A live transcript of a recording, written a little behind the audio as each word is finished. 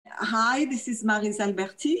Hi, this is Maryse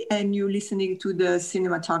Alberti, and you're listening to the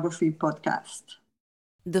Cinematography podcast.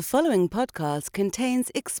 The following podcast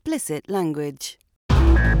contains explicit language.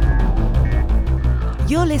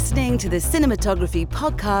 You're listening to the Cinematography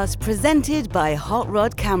podcast presented by Hot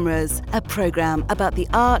Rod Cameras, a program about the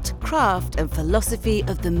art, craft, and philosophy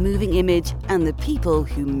of the moving image and the people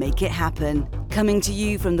who make it happen. Coming to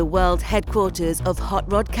you from the world headquarters of Hot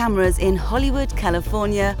Rod Cameras in Hollywood,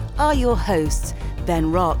 California, are your hosts,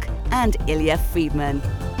 Ben Rock and Ilya Friedman.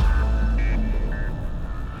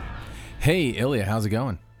 Hey, Ilya, how's it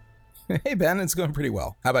going? Hey, Ben, it's going pretty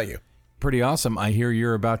well. How about you? Pretty awesome. I hear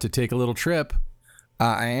you're about to take a little trip.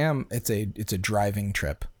 I am. It's a driving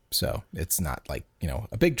trip, so it's not like,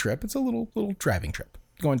 a big trip. It's a little driving trip.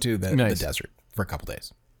 Going to the desert for a couple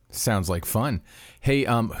days. Sounds like fun. Hey,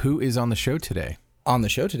 who is on the show today? On the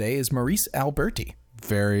show today is Maryse Alberti.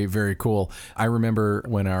 Very, very cool. I remember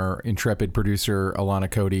when our intrepid producer, Alana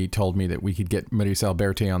Cody, told me that we could get Maryse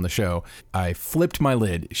Alberti on the show. I flipped my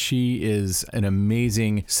lid. She is an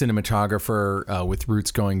amazing cinematographer with roots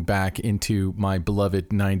going back into my beloved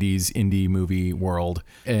 90s indie movie world.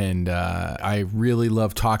 And I really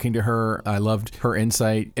loved talking to her. I loved her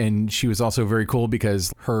insight. And she was also very cool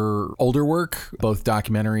because her older work, both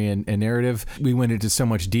documentary and narrative, we went into so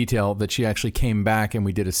much detail that she actually came back and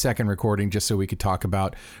we did a second recording just so we could talk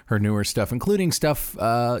about her newer stuff, including stuff,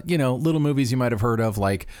 little movies you might have heard of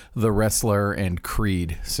like The Wrestler and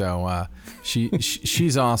Creed. So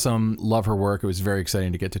she's awesome. Love her work. It was very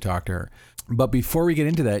exciting to get to talk to her. But before we get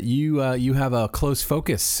into that, you have a close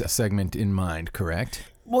focus segment in mind, correct?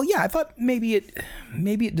 Well, yeah, I thought maybe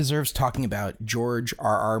it deserves talking about George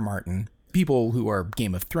R.R. Martin. People who are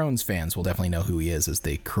Game of Thrones fans will definitely know who he is as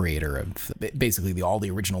the creator of basically all the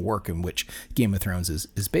original work in which Game of Thrones is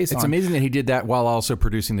based on. It's amazing that he did that while also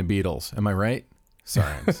producing the Beatles. Am I right?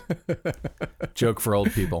 Sorry. Joke for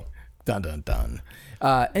old people. Dun, dun, dun.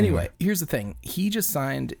 Anyway, here's the thing. He just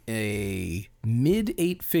signed a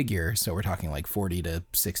mid-8 figure, so we're talking like 40 to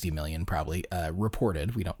 60 million probably,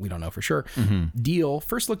 reported. We don't know for sure. Deal,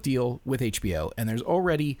 first look deal with HBO, and there's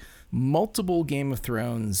already multiple Game of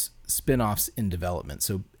Thrones spin-offs in development.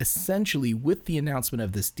 So essentially with the announcement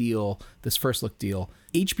of this deal, this first look deal,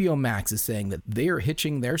 HBO Max is saying that they are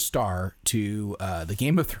hitching their star to the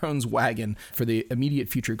Game of Thrones wagon for the immediate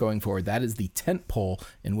future going forward. That is the tentpole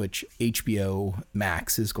in which HBO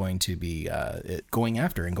Max is going to be going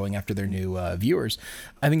after their new viewers.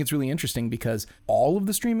 I think it's really interesting because all of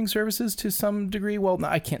the streaming services to some degree, well, no,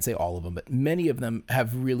 I can't say all of them, but many of them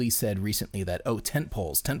have really said recently that,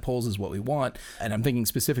 tentpoles is what we want. And I'm thinking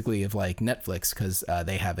specifically of like Netflix because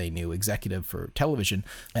they have a new executive for television.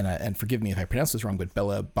 And forgive me if I pronounce this wrong, but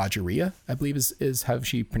Bella Bajaria, I believe is how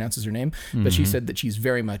she pronounces her name. But she said that she's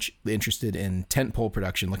very much interested in tentpole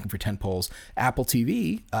production, looking for tentpoles. Apple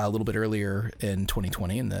TV, a little bit earlier in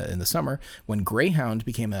 2020 in the summer, when Greyhound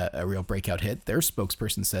became a real breakout hit, their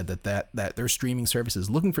spokesperson said that their streaming service is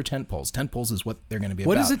looking for tentpoles. Tentpoles is what they're going to be about.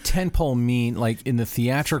 What does a tentpole mean? Like in the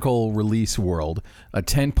theatrical release world, a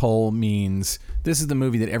tentpole means this is the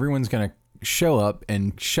movie that everyone's going to show up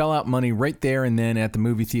and shell out money right there and then at the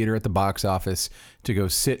movie theater, at the box office to go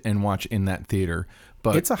sit and watch in that theater.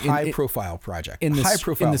 But it's a high-profile project. In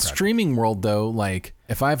the streaming world, though, like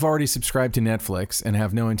if I've already subscribed to Netflix and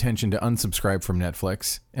have no intention to unsubscribe from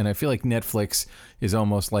Netflix, and I feel like Netflix is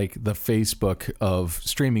almost like the Facebook of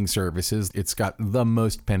streaming services. It's got the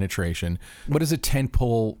most penetration. What does a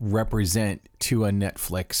tentpole represent to a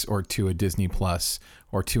Netflix or to a Disney Plus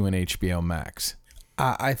or to an HBO Max?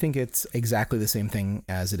 I think it's exactly the same thing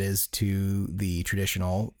as it is to the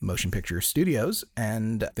traditional motion picture studios,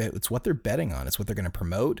 and it's what they're betting on. It's what they're going to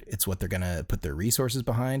promote. It's what they're going to put their resources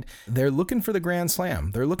behind. They're looking for the grand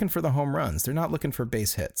slam. They're looking for the home runs. They're not looking for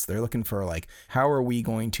base hits. They're looking for like, how are we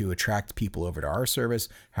going to attract people over to our service?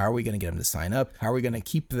 How are we going to get them to sign up? How are we going to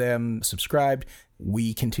keep them subscribed?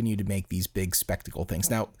 We continue to make these big spectacle things.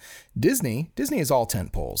 Now, Disney is all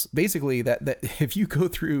tent poles. Basically, that if you go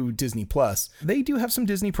through Disney Plus, they do have some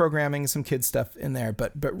Disney programming, some kids stuff in there,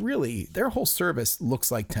 but really their whole service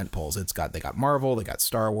looks like tent poles. They got Marvel, they got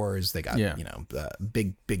Star Wars, they got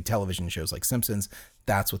big television shows like Simpsons.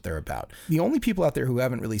 That's what they're about. The only people out there who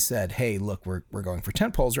haven't really said, hey, look, we're going for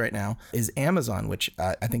tentpoles right now is Amazon, which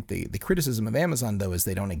I think the criticism of Amazon, though, is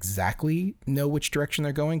they don't exactly know which direction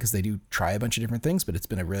they're going because they do try a bunch of different things, but it's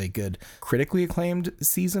been a really good critically acclaimed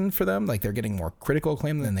season for them. Like they're getting more critical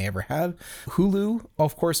acclaim than they ever had. Hulu,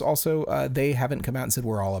 of course, also, they haven't come out and said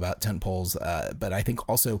we're all about tentpoles, but I think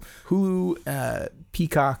also Hulu,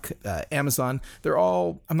 Peacock, Amazon, they're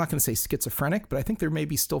all, I'm not going to say schizophrenic, but I think they're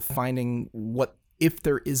maybe still finding what if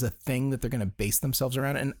there is a thing that they're going to base themselves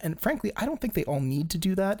around, and frankly, I don't think they all need to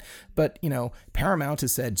do that, but, Paramount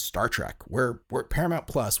has said Star Trek. We're Paramount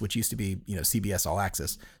Plus, which used to be, CBS All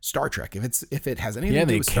Access. Star Trek, if it has anything to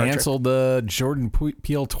do with Star Trek. Yeah, they canceled the Jordan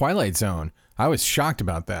Peele Twilight Zone. I was shocked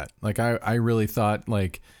about that. Like, I really thought,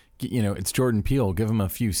 like, it's Jordan Peele. Give him a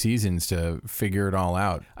few seasons to figure it all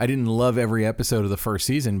out. I didn't love every episode of the first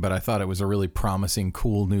season, but I thought it was a really promising,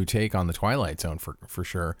 cool new take on the Twilight Zone for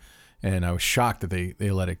sure. And I was shocked that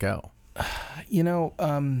they let it go.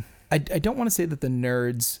 I don't want to say that the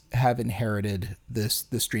nerds have inherited the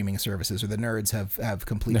streaming services, or the nerds have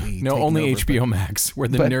completely no only over, HBO Max, where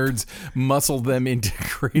the nerds muscled them into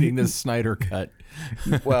creating the Snyder Cut.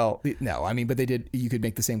 Well, no, I mean, but they did. You could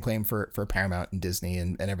make the same claim for Paramount and Disney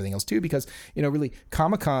and everything else too, because really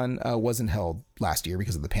Comic-Con wasn't held last year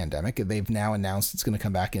because of the pandemic. They've now announced it's going to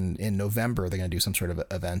come back in November. They're going to do some sort of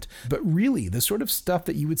event. But really, the sort of stuff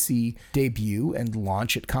that you would see debut and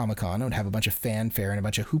launch at Comic-Con and have a bunch of fanfare and a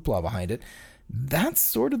bunch of hoopla behind it, that's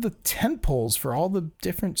sort of the tent poles for all the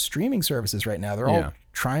different streaming services right now. They're all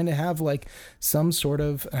trying to have like some sort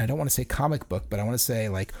of, and I don't want to say comic book, but I want to say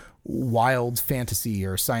like wild fantasy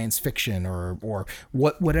or science fiction or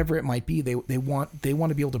whatever it might be. They want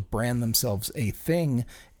to be able to brand themselves a thing,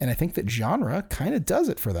 and I think that genre kind of does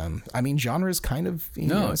it for them. I mean, genre is kind of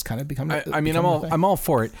it's kind of become. I'm all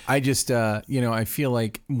for it. I just I feel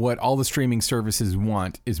like what all the streaming services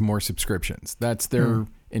want is more subscriptions. That's their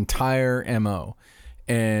entire MO.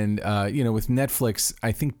 And, with Netflix,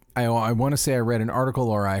 I think I want to say I read an article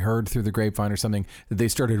or I heard through the grapevine or something that they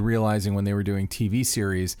started realizing when they were doing TV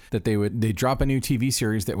series that they'd drop a new TV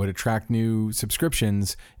series that would attract new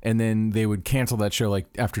subscriptions, and then they would cancel that show like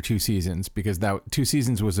after 2 seasons, because that 2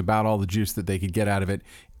 seasons was about all the juice that they could get out of it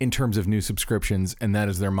in terms of new subscriptions. And that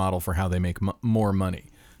is their model for how they make more money.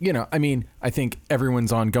 I think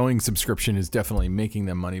everyone's ongoing subscription is definitely making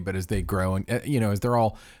them money, but as they grow and, as they're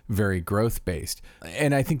all very growth based.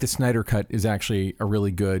 And I think the Snyder Cut is actually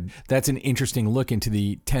that's an interesting look into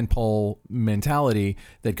the tentpole mentality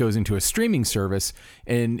that goes into a streaming service,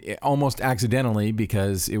 and almost accidentally,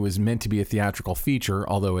 because it was meant to be a theatrical feature,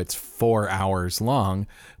 although it's 4 hours long,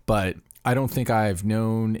 but I don't think I've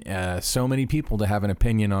known so many people to have an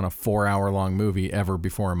opinion on a 4-hour long movie ever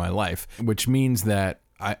before in my life, which means that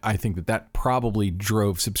I think that probably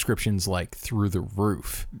drove subscriptions like through the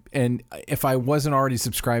roof. And if I wasn't already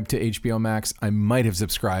subscribed to HBO Max, I might have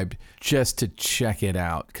subscribed just to check it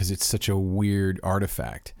out, because it's such a weird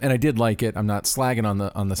artifact. And I did like it. I'm not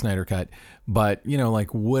slagging on the Snyder Cut, but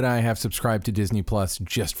would I have subscribed to Disney Plus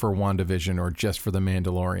just for WandaVision or just for The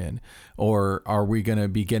Mandalorian? Or are we going to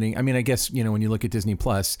be getting, I guess, when you look at Disney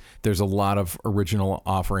Plus, there's a lot of original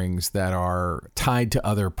offerings that are tied to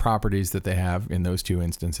other properties that they have in those 2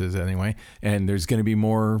 instances anyway. And there's going to be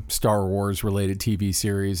more Star Wars related TV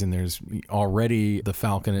series, and there's already The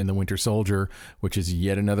Falcon and the Winter Soldier, which is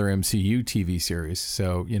yet another MCU TV series.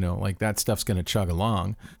 So, that stuff's going to chug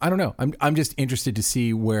along. I don't know. I'm just interested to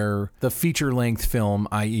see where the feature length film,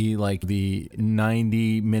 i.e. like the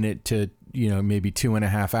 90-minute to maybe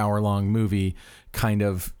 2.5 hour long movie, kind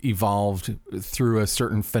of evolved through a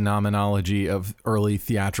certain phenomenology of early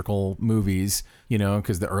theatrical movies,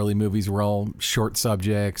 because the early movies were all short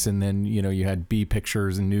subjects, and then, you had B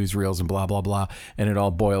pictures and newsreels and blah, blah, blah. And it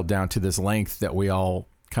all boiled down to this length that we all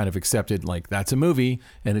kind of accepted, like that's a movie,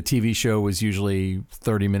 and a TV show was usually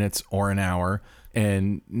 30 minutes or an hour.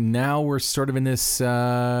 And now we're sort of in this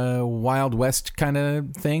Wild West kind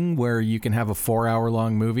of thing where you can have a 4-hour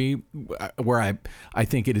long movie where I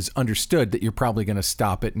think it is understood that you're probably going to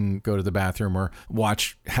stop it and go to the bathroom or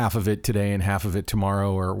watch half of it today and half of it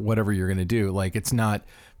tomorrow or whatever you're going to do. Like, it's not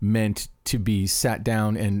meant to be sat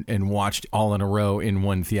down and watched all in a row in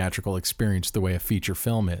one theatrical experience the way a feature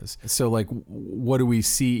film is. So like, what do we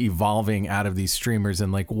see evolving out of these streamers?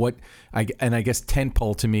 And like I guess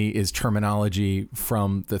tentpole to me is terminology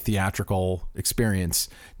from the theatrical experience,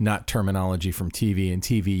 not terminology from TV. And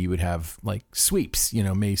TV, you would have like sweeps,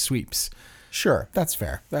 May sweeps. Sure, that's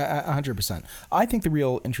fair. 100%. I think the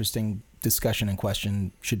real interesting discussion and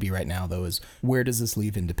question should be right now, though, is where does this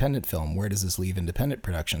leave independent film? Where does this leave independent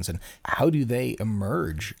productions? And how do they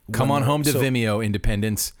emerge? Come on home to Vimeo,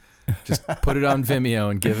 independents. Just put it on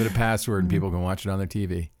Vimeo and give it a password and people can watch it on their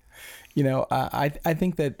TV. I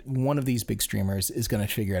think that one of these big streamers is going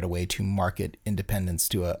to figure out a way to market independence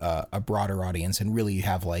to a broader audience and really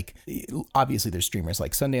have obviously there's streamers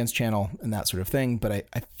like Sundance Channel and that sort of thing, but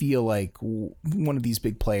I feel like one of these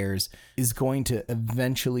big players is going to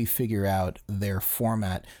eventually figure out their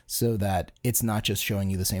format so that it's not just showing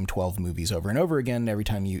you the same 12 movies over and over again. Every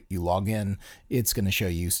time you log in, it's going to show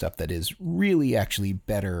you stuff that is really actually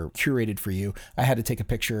better curated for you. I had to take a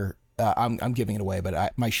picture. I'm giving it away,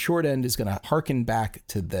 but my short end is going to harken back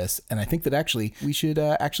to this. And I think that actually we should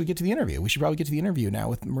actually get to the interview. We should probably get to the interview now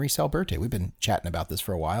with Maryse Alberti. We've been chatting about this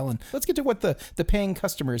for a while, and let's get to what the paying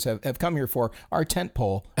customers have come here for. Our tent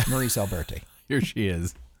pole, Maryse Alberti. Here she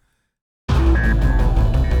is.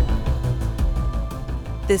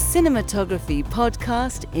 The Cinematography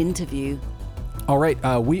Podcast Interview. All right,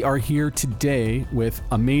 we are here today with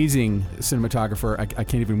amazing cinematographer. I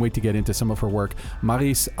can't even wait to get into some of her work,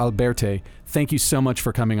 Maryse Alberti. Thank you so much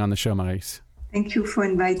for coming on the show, Maryse. Thank you for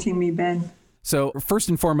inviting me, Ben. So first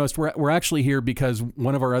and foremost, we're actually here because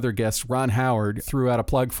one of our other guests, Ron Howard, threw out a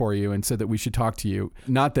plug for you and said that we should talk to you.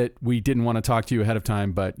 Not that we didn't want to talk to you ahead of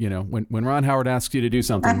time, but when Ron Howard asks you to do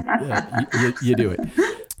something, you do it.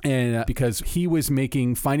 And because he was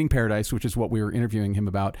making Finding Paradise, which is what we were interviewing him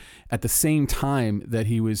about, at the same time that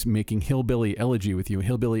he was making Hillbilly Elegy with you.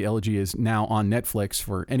 Hillbilly Elegy is now on Netflix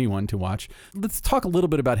for anyone to watch. Let's talk a little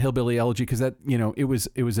bit about Hillbilly Elegy, because that, it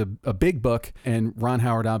was a big book, and Ron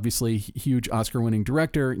Howard, obviously huge Oscar-winning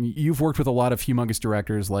director. You've worked with a lot of humongous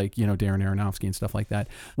directors like Darren Aronofsky and stuff like that.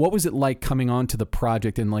 What was it like coming on to the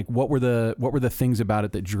project, and what were the things about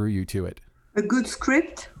it that drew you to it? A good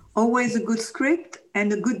script. Always a good script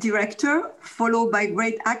and a good director, followed by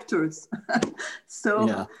great actors.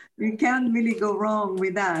 So you can't really go wrong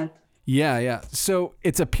with that. Yeah. So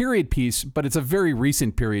it's a period piece, but it's a very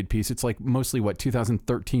recent period piece. It's like mostly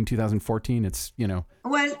 2013, 2014. It's,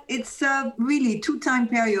 Well, it's really two-time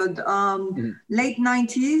period, late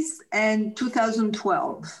 90s and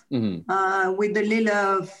 2012, with a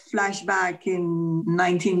little flashback in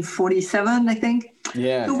 1947, I think.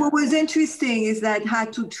 Yeah. So what was interesting is that I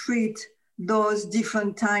had to treat those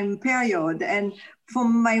different time period. And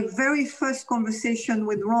from my very first conversation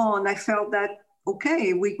with Ron, I felt that,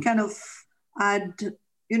 okay, we kind of had,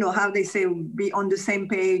 how they say, be on the same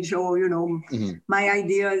page, or, my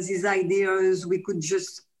ideas, his ideas, we could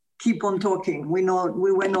just keep on talking. We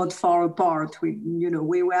were not far apart.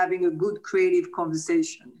 We were having a good creative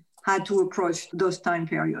conversation. Had to approach those time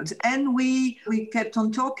periods. And we kept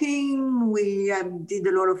on talking. We did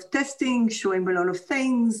a lot of testing, showing a lot of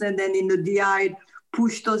things. And then in the DI,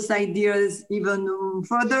 push those ideas even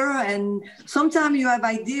further. And sometimes you have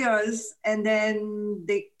ideas and then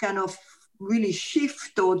they kind of really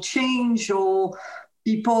shift or change, or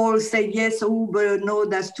people say yes, but no,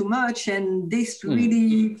 that's too much. And this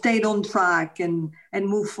really stayed on track and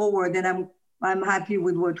moved forward. And I'm happy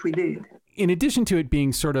with what we did. In addition to it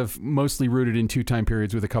being sort of mostly rooted in two time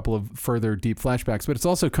periods with a couple of further deep flashbacks, but it's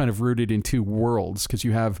also kind of rooted in two worlds, because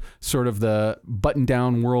you have sort of the buttoned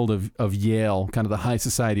down world of Yale, kind of the high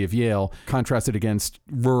society of Yale, contrasted against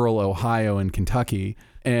rural Ohio and Kentucky.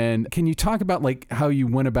 And can you talk about how you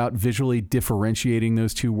went about visually differentiating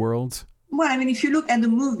those two worlds? Well, I mean, if you look at the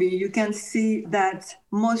movie, you can see that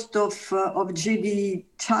most of JD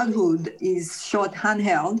childhood is shot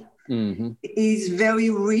handheld. Is very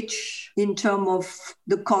rich in terms of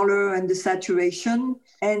the color and the saturation,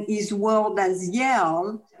 and his world as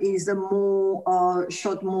Yale is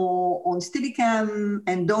shot more on Steadicam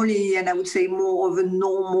and dolly, and I would say more of a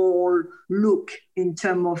normal look in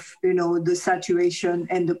terms of the saturation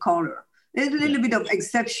and the color. There's a little bit of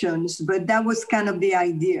exceptions, but that was kind of the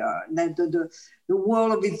idea, that the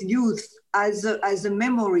world of his youth as a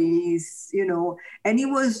memory is, and it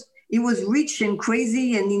was rich and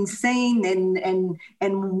crazy and insane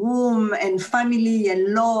and warm and family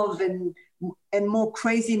and love and more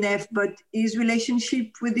craziness. But his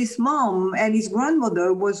relationship with his mom and his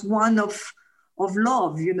grandmother was one of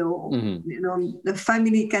love, The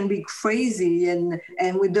family can be crazy and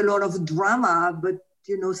with a lot of drama, but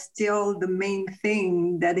still the main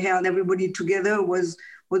thing that held everybody together was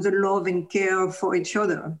a love and care for each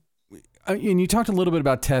other. And you talked a little bit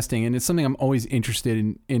about testing, and it's something I'm always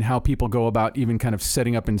interested in how people go about even kind of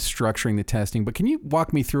setting up and structuring the testing. But can you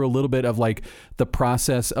walk me through a little bit of the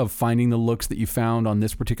process of finding the looks that you found on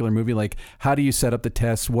this particular movie? How do you set up the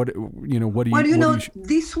tests? What do you?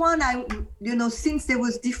 This one, since there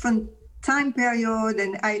was different time period,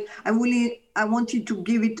 and I wanted to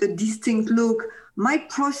give it a distinct look. My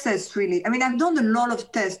process really, I've done a lot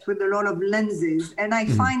of tests with a lot of lenses, and I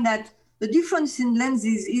find that the difference in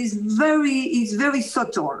lenses is very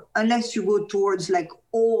subtle, unless you go towards like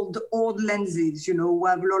old lenses, you know, who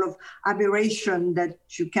have a lot of aberration that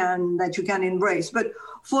you can embrace. But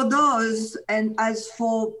for those, and as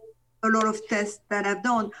for a lot of tests that I've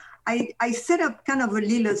done, I set up kind of a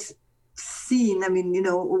little scene, I mean, you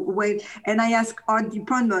know, and I ask art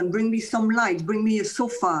department, bring me some lights, bring me a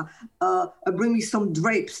sofa, bring me some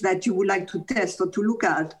drapes that you would like to test or to look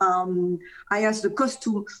at. I ask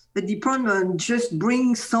the department, just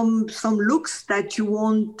bring some looks that you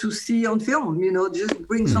want to see on film, you know, just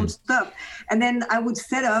bring some stuff. And then I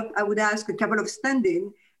would ask a couple of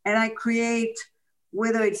stand-in, and I create,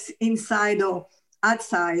 whether it's inside or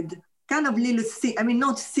outside, kind of little scene, I mean,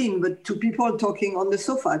 not scene, but to people talking on the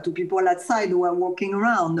sofa, to people outside who are walking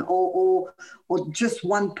around, or just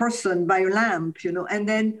one person by a lamp, you know. And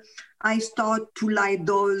then I start to light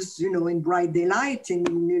those, you know, in bright daylight, in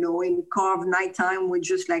carved nighttime with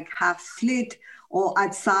just like half lit, or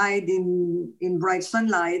outside in bright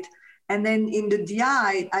sunlight. And then in the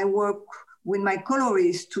DI, I work with my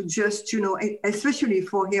colorist to just, you know, especially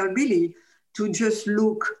for Hillbilly, to just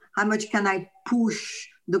look how much can I push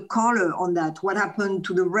the color on that, what happened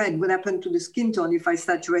to the red, what happened to the skin tone if I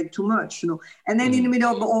saturate too much, you know. And then in the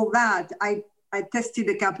middle of all that, I tested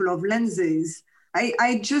a couple of lenses.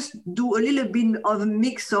 I just do a little bit of a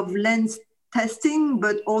mix of lens testing,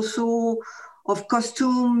 but also of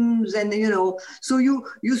costumes, and, you know, so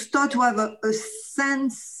you start to have a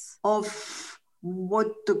sense of what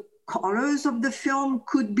the colors of the film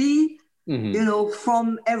could be, you know,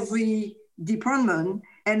 from every department,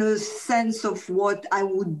 and a sense of what I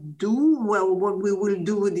would do, well, what we will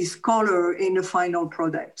do with this color in the final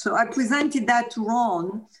product. So I presented that to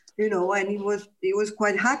Ron, you know, and he was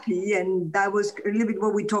quite happy, and that was a little bit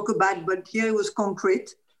what we talk about, but here it was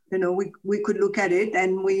concrete. You know, we could look at it,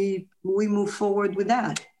 and we move forward with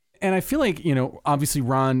that. And I feel like, you know, obviously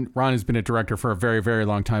Ron has been a director for a very, very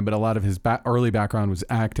long time, but a lot of his early background was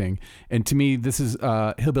acting. And to me, this is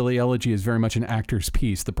Hillbilly Elegy is very much an actor's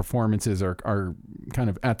piece. The performances are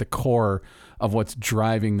kind of at the core of what's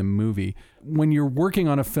driving the movie. When you're working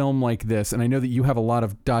on a film like this, and I know that you have a lot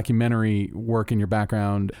of documentary work in your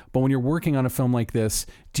background, but when you're working on a film like this,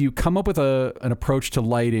 do you come up with an approach to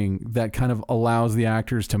lighting that kind of allows the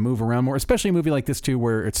actors to move around more, especially a movie like this too,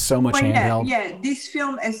 where it's so much handheld? Yeah, this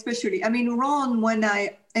film especially. I mean, Ron, when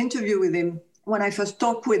I interviewed with him, when I first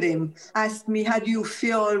talked with him, asked me, how do you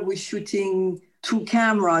feel with shooting two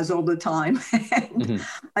cameras all the time? And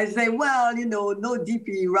I say, well, you know, no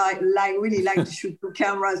DP, right? Really like to shoot two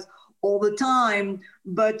cameras all the time,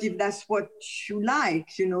 but if that's what you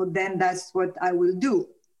like, you know, then that's what I will do.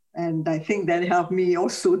 And I think that helped me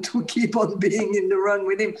also to keep on being in the run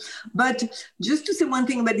with him. But just to say one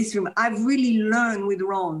thing about this film, I've really learned with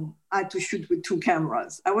Ron how to shoot with two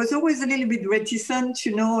cameras. I was always a little bit reticent,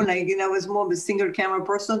 you know, like, you know, I was more of a single camera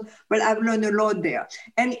person, but I've learned a lot there.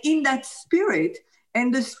 And in that spirit,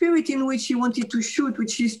 and the spirit in which he wanted to shoot,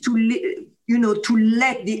 which is to, you know, to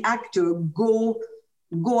let the actor go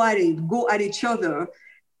at each other.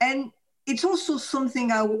 And it's also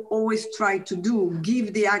something I always try to do,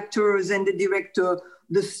 give the actors and the director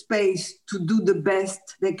the space to do the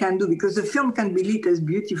best they can do, because the film can be lit as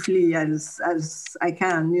beautifully as I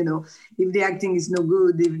can, you know. If the acting is no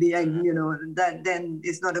good, you know, then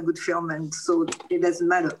it's not a good film, and so it doesn't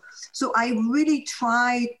matter. So I really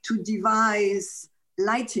try to devise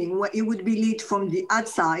lighting where it would be lit from the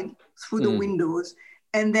outside through the windows,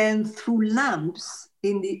 and then through lamps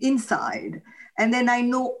in the inside. And then I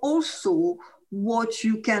know also what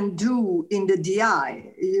you can do in the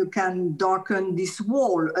DI. You can darken this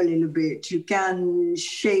wall a little bit. You can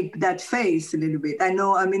shape that face a little bit. I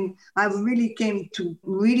know, I mean, I've really came to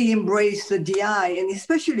really embrace the DI, and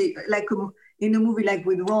especially like in a movie like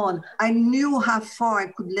with Ron, I knew how far I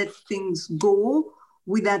could let things go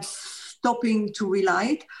without stopping to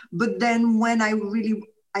relight. But then when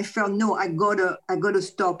I felt, no, I gotta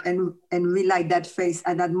stop and relight that face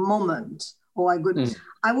at that moment. Or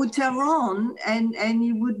I would tell Ron, and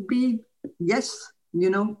he would be, yes, you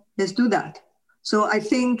know, let's do that. So I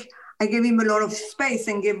think I gave him a lot of space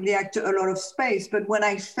and gave the actor a lot of space. But when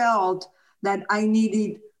I felt that I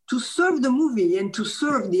needed to serve the movie and to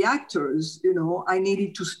serve the actors, you know, I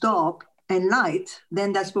needed to stop and light,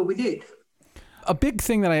 then that's what we did. A big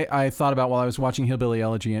thing that I thought about while I was watching Hillbilly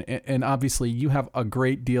Elegy, and obviously you have a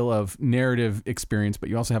great deal of narrative experience, but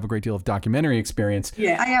you also have a great deal of documentary experience.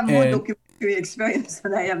 Yeah, I have more documentary experience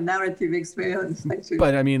than I have narrative experience, actually.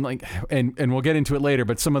 But I mean, like, and we'll get into it later,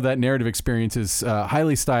 but some of that narrative experience is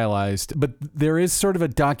highly stylized, but there is sort of a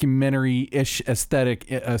documentary-ish aesthetic,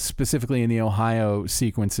 specifically in the Ohio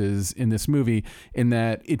sequences in this movie, in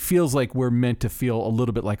that it feels like we're meant to feel a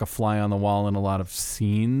little bit like a fly on the wall in a lot of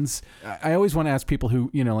scenes. I always want to ask people who,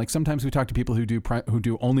 you know, like sometimes we talk to people who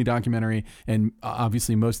do only documentary, and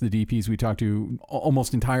obviously most of the DPs we talk to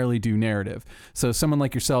almost entirely do narrative. So someone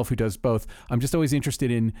like yourself who does both, I'm just always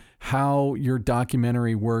interested in how your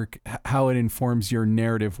documentary work, how it informs your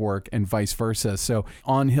narrative work and vice versa. So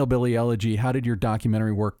on Hillbilly Elegy, how did your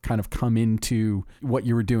documentary work kind of come into what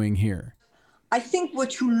you were doing here? I think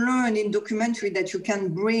what you learn in documentary that you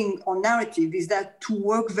can bring on narrative is that to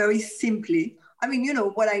work very simply. I mean, you know,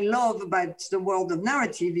 what I love about the world of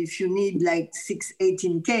narrative, if you need like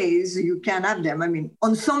 18Ks, you can have them. I mean,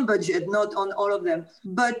 on some budget, not on all of them.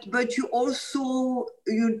 But you also,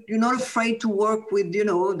 you're not afraid to work with, you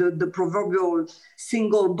know, the proverbial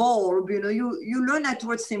single bulb. You know, you learn how to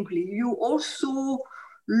work simply. You also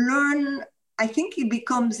learn, I think it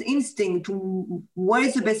becomes instinct to where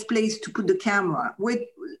is the best place to put the camera.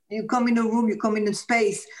 You come in a room, you come in a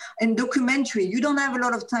space. And documentary, you don't have a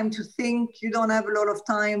lot of time to think. You don't have a lot of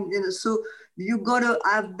time, you know. So you gotta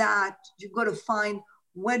have that. You gotta find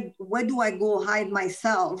where do I go hide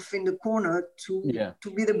myself in the corner to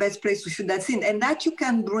be the best place to shoot that scene, and that you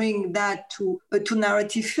can bring that to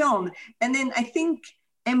narrative film. And then I think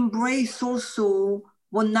embrace also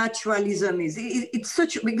what naturalism is. It's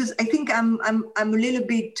such, because I think I'm a little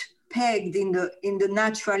bit pegged in the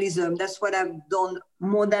naturalism. That's what I've done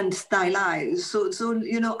more than stylized. So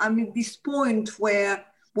you know, I'm at this point where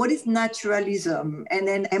what is naturalism, and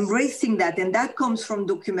then embracing that, and that comes from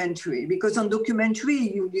documentary, because on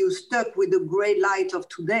documentary you stuck with the gray light of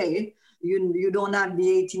today. You don't have the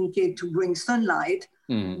 18K to bring sunlight.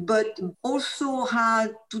 But also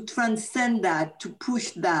had to transcend that, to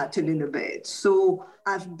push that a little bit. So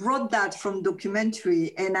I've brought that from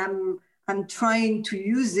documentary, and I'm trying to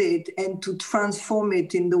use it and to transform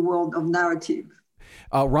it in the world of narrative.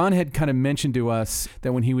 Ron had kind of mentioned to us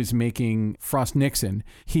that when he was making Frost Nixon,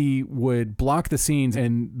 he would block the scenes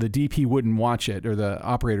and the DP wouldn't watch it, or the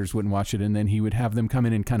operators wouldn't watch it. And then he would have them come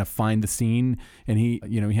in and kind of find the scene. And he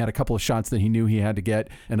had a couple of shots that he knew he had to get.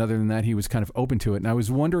 And other than that, he was kind of open to it. And I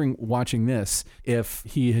was wondering, watching this, if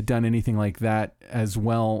he had done anything like that as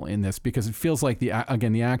well in this, because it feels like the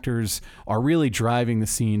actors are really driving the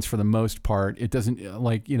scenes for the most part. It doesn't,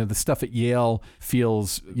 like, you know, the stuff at Yale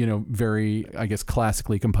feels, you know, very, I guess, classically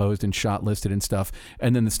composed and shot listed and stuff.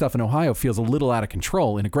 And then the stuff in Ohio feels a little out of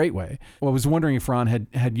control in a great way. Well, I was wondering if Ron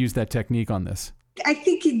had used that technique on this. I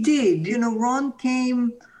think he did. You know, Ron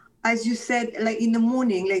came, as you said, like in the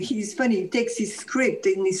morning, like he's funny, he takes his script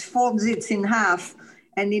and he folds it in half.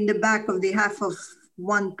 And in the back of the half of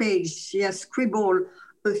one page, he has scribbled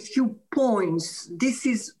a few points.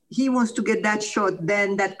 He wants to get that shot,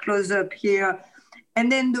 then that close up here.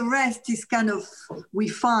 And then the rest is kind of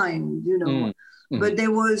refined, you know. But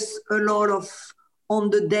there was a lot of, on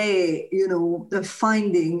the day, you know,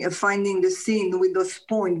 finding the scene with those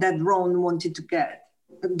points that Ron wanted to get.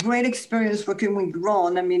 A great experience working with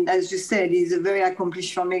Ron. I mean, as you said, he's a very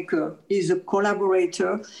accomplished filmmaker. He's a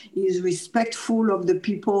collaborator. He's respectful of the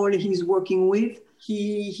people he's working with.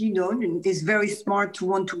 He is very smart to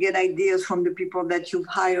want to get ideas from the people that you've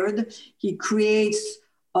hired. He creates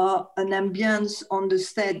an ambience on the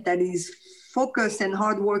set that is focused and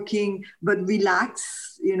hardworking, but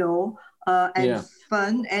relaxed, you know, and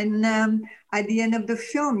fun. And at the end of the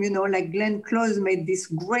film, you know, like Glenn Close made this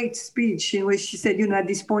great speech in which she said, you know, at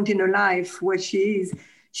this point in her life where she is,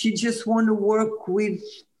 she just want to work with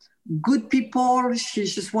good people. She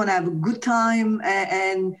just want to have a good time.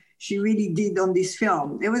 And she really did on this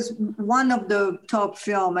film. It was one of the top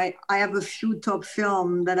film. I have a few top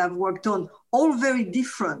film that I've worked on, all very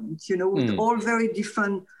different, you know, with all very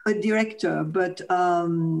different director. But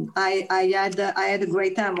I had a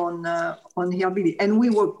great time on Hillbilly, and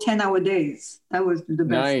we worked 10-hour days. That was the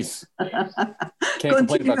best. Nice. Can't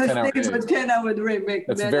complain about 10-hour days. 10-hour remake.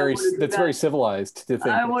 That's very civilized to think.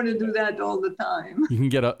 I want to do that all the time.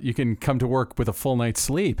 You can come to work with a full night's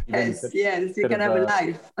sleep. Yes, you can have a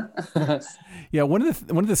life. Yeah, one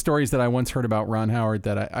of the stories that I once heard about Ron Howard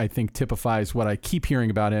that I think typifies what I keep hearing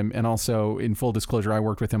about him, and also, in full disclosure, I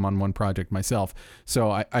worked with him on one project myself,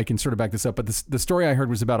 so I can sort of back this up. But the story I heard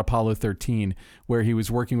was about Apollo 13, where he was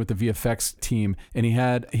working with the VFX team, and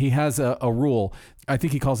he has a rule I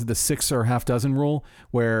think he calls it the 6 or half dozen rule,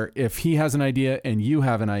 where if he has an idea and you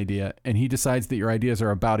have an idea and he decides that your ideas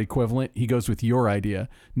are about equivalent, he goes with your idea,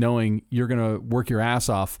 knowing you're going to work your ass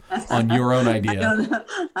off on your own idea.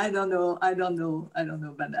 I don't know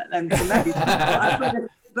about that.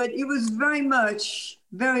 But it was very much,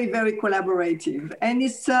 very, very collaborative. And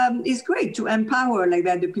it's great to empower like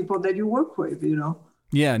that the people that you work with, you know.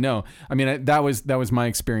 Yeah, no, I mean, that was my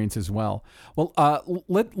experience as well. Well,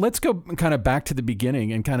 let's go kind of back to the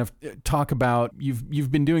beginning and kind of talk about,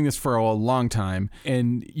 you've been doing this for a long time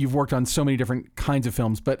and you've worked on so many different kinds of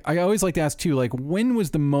films, but I always like to ask too, like, when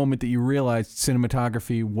was the moment that you realized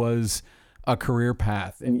cinematography was a career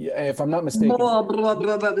path? And if I'm not mistaken,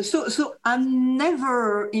 So I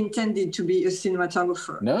never intended to be a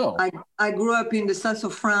cinematographer. No. I grew up in the south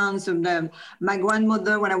of France, and my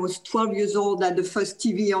grandmother, when I was 12 years old, had the first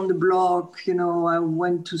TV on the block. You know, I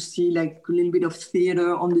went to see like a little bit of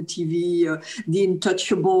theater on the TV, The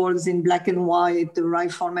Untouchables in black and white, The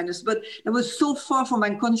Rifleman, but it was so far from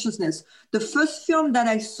my consciousness. The first film that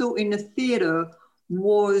I saw in a theater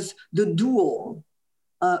was The Duel.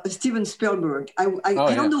 Steven Spielberg. I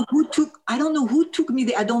don't know who took me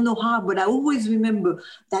there. I don't know how, but I always remember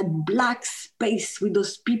that black space with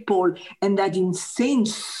those people and that insane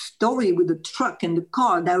story with the truck and the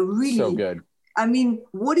car. That really so good. I mean,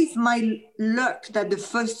 what is my luck that the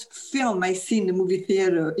first film I see in the movie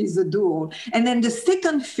theater is A Duel, and then the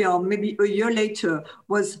second film, maybe a year later,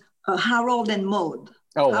 was Harold and Maude.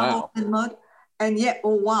 Oh Harold wow! And Maude. And yeah,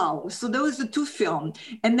 oh wow. So there was the two films.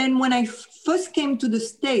 And then when I first came to the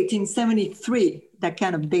States in 73, that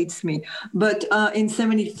kind of dates me, but in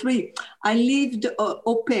 73, I lived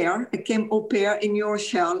au pair, I came au pair in New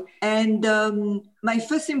Rochelle. And my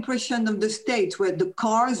first impression of the States were the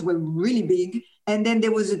cars were really big. And then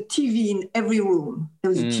there was a TV in every room. There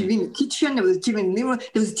was a TV in the kitchen, there was a TV in the living room,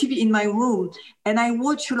 there was a TV in my room. And I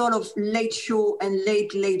watched a lot of late show and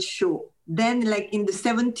late show. Then, like in the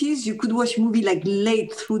 70s, you could watch movie like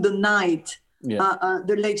late through the night,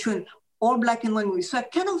 the late show, all black and white movies. So I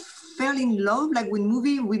kind of fell in love like with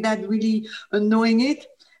movie without really knowing it.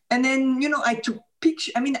 And then, you know, I took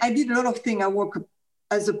pictures. I mean, I did a lot of things. I worked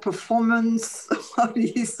as a performance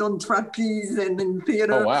artist on trapeze and in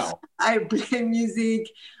theater. Oh, wow. I play music.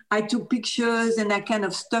 I took pictures and that kind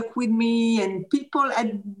of stuck with me. And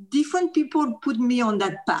different people put me on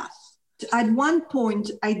that path. At one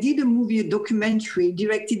point, I did a documentary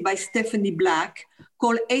directed by Stephanie Black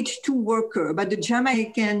called H2 Worker, about the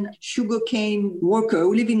Jamaican sugarcane worker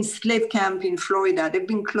who live in slave camp in Florida. They've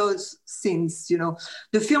been closed since, you know.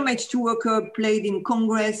 The film H2 Worker played in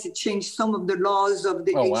Congress. It changed some of the laws of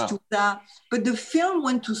the H2 law. But the film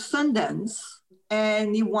went to Sundance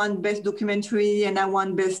and he won Best Documentary and I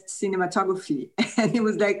won Best Cinematography. And it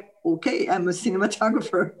was like, okay, I'm a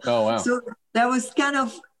cinematographer. Oh, wow. So that was kind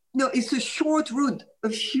of, no, it's a short route. A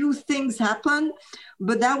few things happened,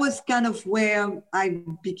 but that was kind of where I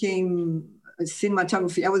became a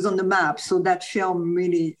cinematography. I was on the map. So that film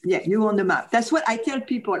really, you're on the map. That's what I tell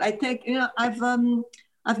people. I've mentored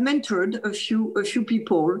a few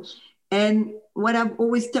people, and what I've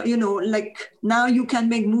always tell, you know, like now you can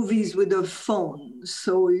make movies with a phone.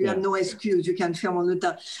 So you have no excuse. You can film all the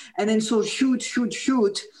time. And then so shoot.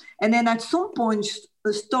 And then at some point,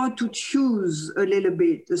 start to choose a little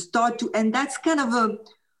bit, and that's kind of a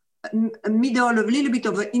middle, a little bit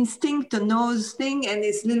of an instinct, a nose thing, and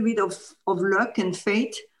it's a little bit of luck and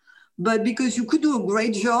fate. But because you could do a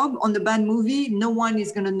great job on the bad movie, no one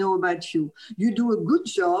is going to know about you. You do a good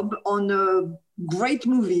job on a great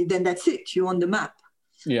movie, then that's it. You're on the map.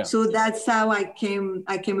 Yeah. So that's how I came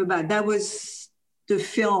about. That was the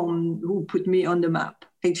film who put me on the map,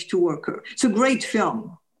 H2 Worker. It's a great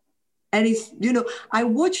film. And it's, you know, I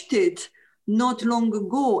watched it not long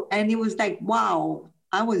ago and it was like, wow,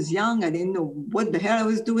 I was young. I didn't know what the hell I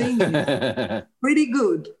was doing. Pretty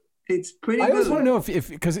good. It's pretty good. I always want to know if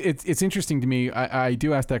because it's interesting to me. I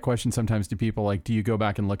do ask that question sometimes to people, like, do you go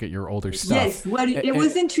back and look at your older stuff? Yes. Well, it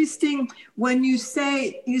was interesting when you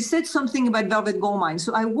said something about Velvet Goldmine.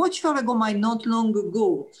 So I watched Velvet Goldmine not long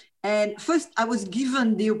ago. And first, I was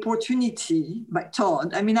given the opportunity by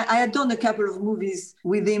Todd. I mean, I had done a couple of movies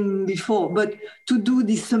with him before, but to do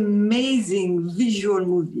this amazing visual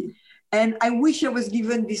movie. And I wish I was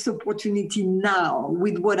given this opportunity now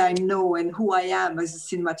with what I know and who I am as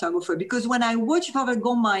a cinematographer. Because when I watch Velvet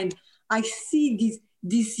Goldmine, I see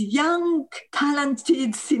this young,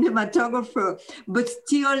 talented cinematographer, but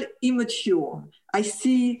still immature. I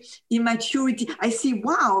see immaturity. I see,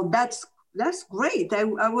 wow, that's great.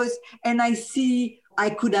 I see I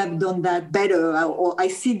could have done that better, or I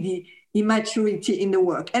see the immaturity in the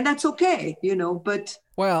work, and that's okay, you know. But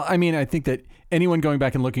well, I mean, I think that anyone going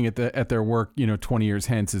back and looking at their work, 20 years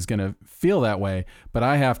hence is going to feel that way. But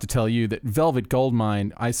I have to tell you that Velvet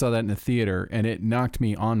Goldmine, I saw that in the theater and it knocked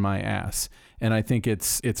me on my ass. And I think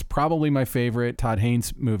it's probably my favorite Todd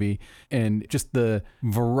Haynes movie, and just the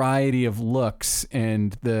variety of looks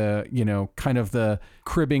and the, kind of the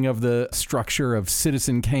cribbing of the structure of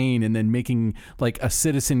Citizen Kane, and then making like a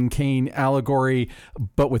Citizen Kane allegory,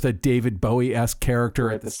 but with a David Bowie-esque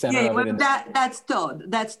character at the center. Yeah, well, that's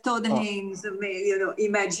Todd Haynes,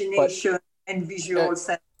 imagination and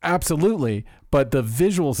visuals. Absolutely. But the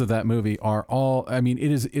visuals of that movie are all, it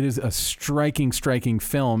is a striking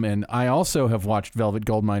film. And I also have watched Velvet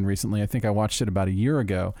Goldmine recently. I think I watched it about a year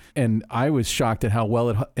ago. And I was shocked at how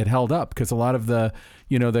well it held up, because a lot of the,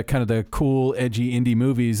 the kind of the cool, edgy indie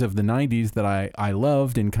movies of the 90s that I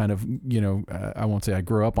loved and kind of, I won't say I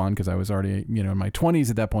grew up on because I was already, in my 20s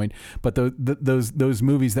at that point. But those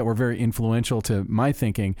movies that were very influential to my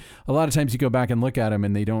thinking, a lot of times you go back and look at them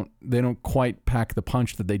and they don't quite pack the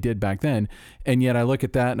punch that they did back then. And yet I look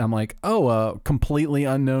at that and I'm like, a completely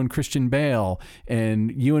unknown Christian Bale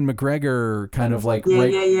and Ewan McGregor, kind of like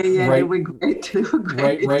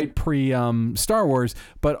right pre Star Wars,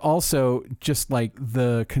 but also just like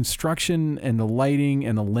the construction and the lighting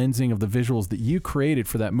and the lensing of the visuals that you created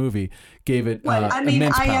for that movie gave it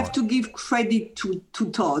immense power. I have to give credit to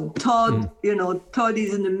Todd. Todd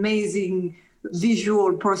is an amazing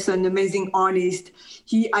visual person, amazing artist.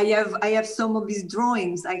 I have some of his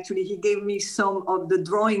drawings. Actually, he gave me some of the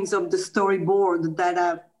drawings of the storyboard that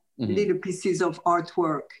are little pieces of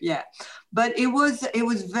artwork. Yeah, but it was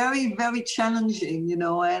very, very challenging,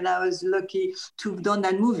 and I was lucky to have done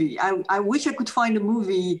that movie. I wish I could find a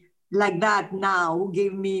movie like that now who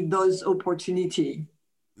gave me those opportunities.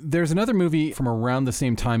 There's another movie from around the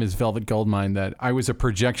same time as Velvet Goldmine that I was a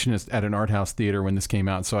projectionist at an art house theater when this came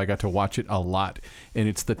out, so I got to watch it a lot. And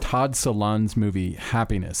it's the Todd Solondz movie,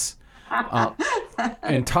 Happiness.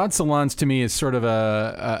 And Todd Solondz to me is sort of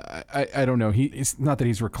I don't know. It's not that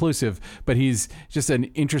he's reclusive, but he's just an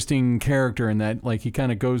interesting character in that, like, he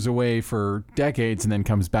kind of goes away for decades and then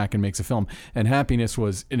comes back and makes a film. And Happiness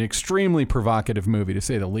was an extremely provocative movie, to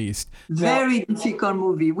say the least. Very difficult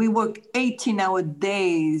movie. We worked 18-hour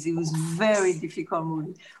days. It was very difficult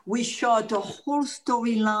movie. We shot a whole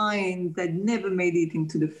storyline that never made it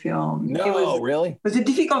into the film. Really? It was a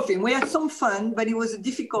difficult film. We had some fun, but it was a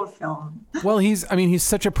difficult film. Well, he's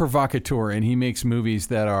such a provocateur, and he makes movies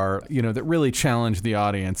that are, that really challenge the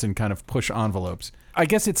audience and kind of push envelopes. I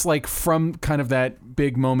guess it's like from kind of that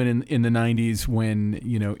big moment in the 90s when,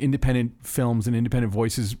 independent films and independent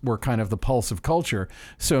voices were kind of the pulse of culture.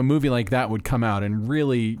 So a movie like that would come out and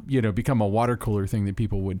really, become a water cooler thing that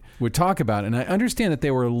people would talk about. And I understand that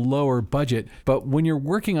they were lower budget, but when you're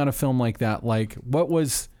working on a film like that, like what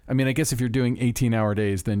was... I guess if you're doing 18-hour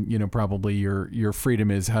days, then, probably your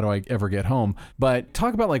freedom is how do I ever get home? But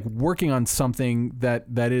talk about like working on something that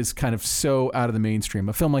is kind of so out of the mainstream.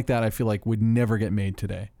 A film like that, I feel like would never get made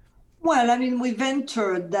today. Well, we've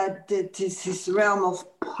entered this realm of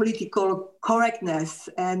political correctness,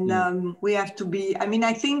 and we have to be,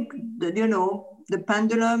 I think that, the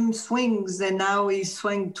pendulum swings, and now it's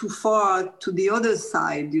swing too far to the other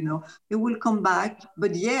side, it will come back.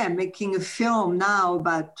 But yeah, making a film now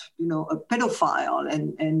about, a pedophile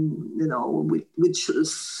and with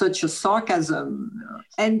such a sarcasm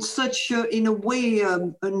and such in a way, a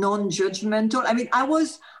non-judgmental.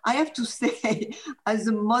 I have to say, as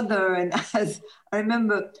a mother, and as I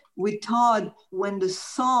remember with Todd, when the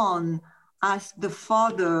son asked the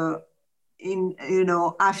father,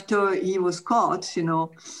 after he was caught,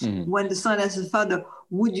 when the son asked the father,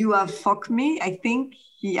 would you have fucked me? I think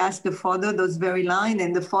he asked the father those very lines,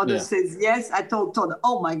 and the father says, yes. I told Todd,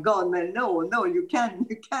 oh my God, man, no, you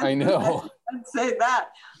can't. I know. You can't say that.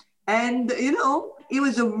 And, it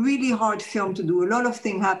was a really hard film to do. A lot of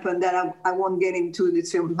things happened that I won't get into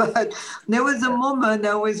this film, but there was a moment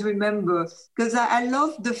I always remember, because I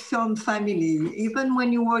love the film family. Even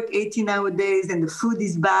when you work 18-hour days and the food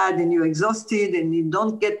is bad and you're exhausted and you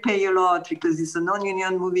don't get paid a lot because it's a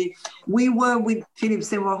non-union movie. We were with Philip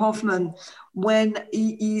Seymour Hoffman when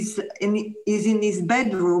he's in his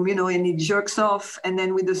bedroom, and he jerks off, and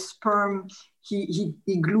then with the sperm, he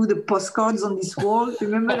glued the postcards on this wall.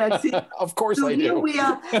 Remember that scene? Of course, so I do. Here we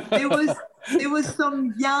are. There was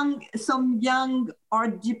some young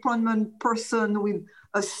art department person with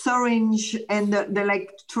a syringe, and they're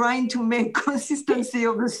like trying to make consistency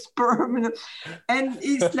of the sperm, and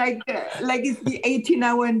it's like it's the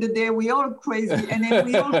 18-hour in the day. We all crazy, and then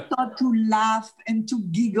we all start to laugh and to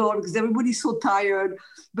giggle because everybody's so tired.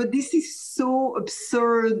 But this is so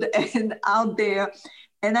absurd and out there.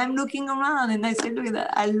 And I'm looking around and I said, look at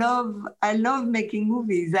that. I love making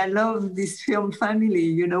movies. I love this film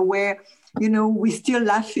family, where, we're still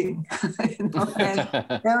laughing. And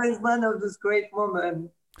that was one of those great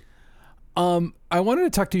moments. I wanted to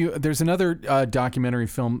talk to you. There's another documentary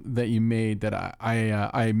film that you made that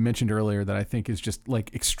I mentioned earlier that I think is just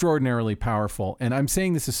like extraordinarily powerful. And I'm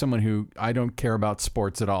saying this as someone who I don't care about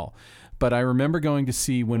sports at all. But I remember going to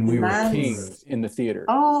see When We Were Kings in the theater.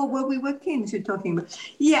 Oh, When We Were Kings, you're talking about.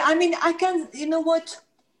 Yeah, I mean, I can, you know what?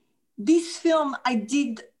 This film, I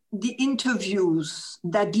did the interviews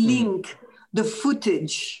that link the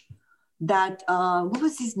footage that, what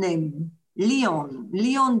was his name? Leon.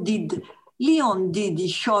 He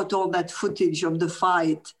shot all that footage of the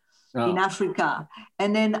fight in Africa.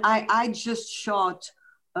 And then I just shot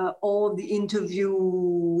all the interview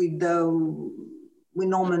with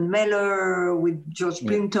Norman Mailer, with George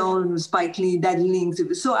Plimpton, Spike Lee, that links.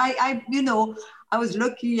 So I was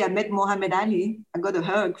lucky. I met Muhammad Ali. I got a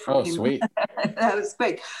hug from him. Oh, sweet. That was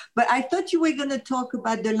great. But I thought you were going to talk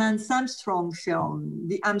about the Lance Armstrong film,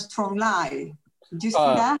 The Armstong Lie. Did you see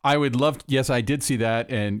that? I would love to, yes, I did see that.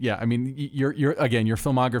 And yeah, I mean, your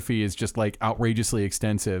filmography is just like outrageously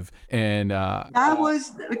extensive. And that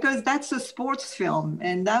was because that's a sports film,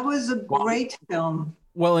 and that was a great film.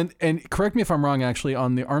 Well, and correct me if I'm wrong, actually,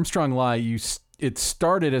 on the Armstrong Lie, it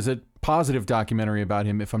started as a positive documentary about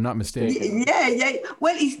him, if I'm not mistaken. Yeah.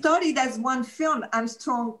 Well, it started as one film,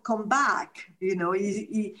 Armstrong Come Back.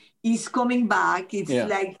 He's coming back. It's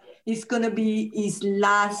like it's going to be his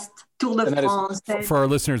last Tour de France. For our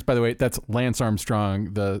listeners, by the way, that's Lance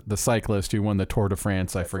Armstrong, the cyclist who won the Tour de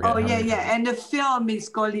France. I forget. Oh, yeah. And the film is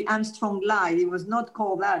called The Armstrong Lie. It was not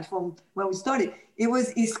called that from when we started. It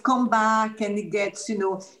was his comeback, and he gets,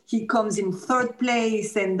 he comes in third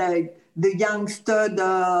place, and the young stud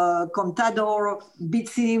Contador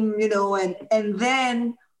beats him, and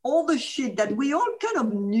then all the shit that we all kind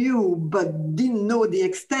of knew but didn't know the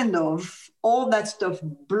extent of, all that stuff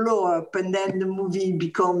blow up, and then the movie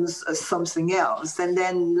becomes something else. And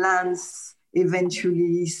then Lance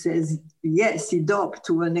eventually says, yes, he doped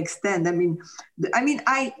to an extent.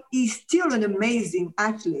 He's still an amazing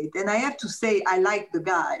athlete. And I have to say, I like the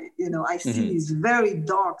guy, I see his very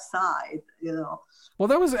dark side, Well,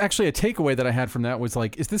 that was actually a takeaway that I had from that was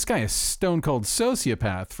like, is this guy a stone cold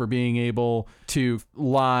sociopath for being able to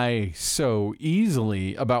lie so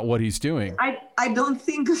easily about what he's doing? I don't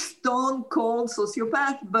think a stone cold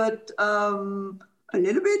sociopath, but a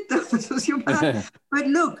little bit of a sociopath. But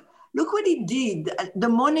look what he did. The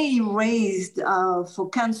money he raised for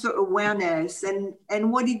cancer awareness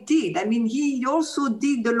and what he did. I mean, he also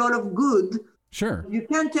did a lot of good. Sure. You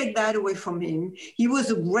can't take that away from him. He was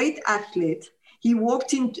a great athlete. He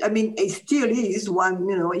walked in, he still is one,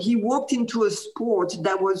 he walked into a sport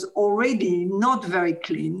that was already not very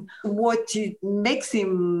clean. What makes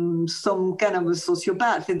him some kind of a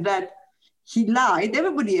sociopath is that he lied,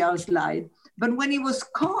 everybody else lied. But when he was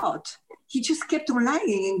caught, he just kept on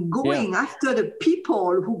lying and going after the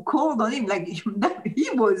people who called on him. Like he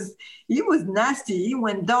was nasty, he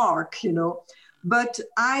went dark, But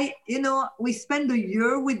we spent a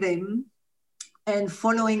year with him and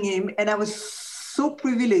following him, and I was so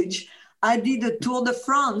privileged. I did a Tour de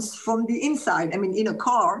France from the inside. In a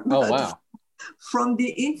car. Oh, wow. From the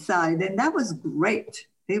inside. And that was great.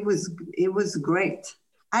 It was great.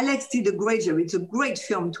 Alex did a great job. It's a great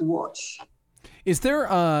film to watch. Is there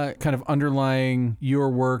kind of underlying your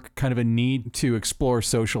work kind of a need to explore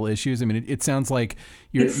social issues? It sounds like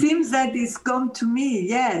it seems that it's come to me,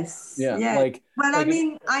 yes. Yeah.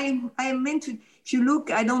 I'm into... If you look,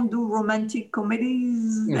 I don't do romantic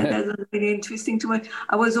comedies. That doesn't really interesting too much.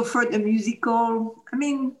 I was offered a musical.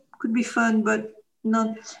 Could be fun, but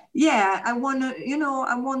not. Yeah, I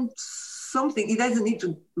want something. It doesn't need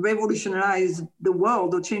to revolutionize the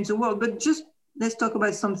world or change the world, but just let's talk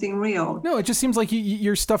about something real. No, it just seems like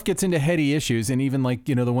your stuff gets into heady issues, and even like,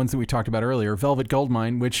 the ones that we talked about earlier, Velvet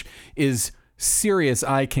Goldmine, which is serious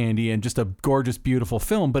eye candy and just a gorgeous, beautiful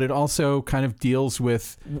film, but it also kind of deals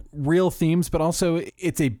with real themes, but also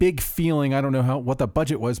it's a big feeling. I don't know what the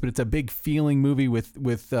budget was, but it's a big feeling movie with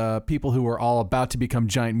people who are all about to become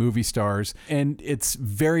giant movie stars, and it's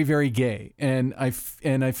very, very gay. And I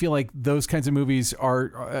feel like those kinds of movies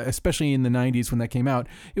are, especially in the 90s when that came out,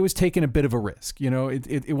 it was taking a bit of a risk.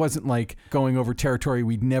 It wasn't like going over territory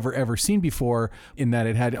we'd never ever seen before, in that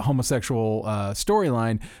it had a homosexual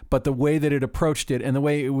storyline, but the way that it approached it and the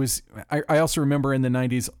way it was, I also remember in the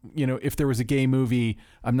 90s, if there was a gay movie,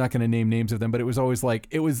 I'm not going to name names of them, but it was always like,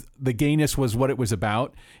 the gayness was what it was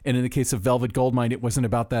about. And in the case of Velvet Goldmine, it wasn't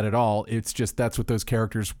about that at all. It's just, that's what those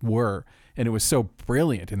characters were. And it was so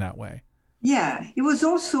brilliant in that way. Yeah, it was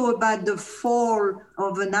also about the fall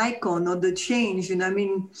of an icon or the change. And I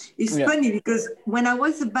mean, it's funny because when I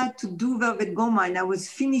was about to do Velvet Goldmine, I was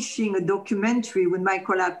finishing a documentary with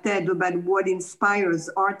Michael Apted about what inspires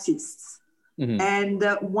artists. Mm-hmm. And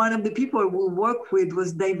one of the people we worked with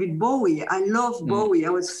was David Bowie. I love Bowie. I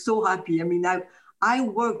was so happy. I mean, I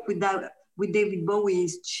worked with David Bowie.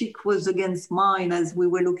 His cheek was against mine as we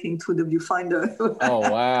were looking through the viewfinder. Oh,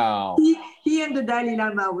 wow. He and the Dalai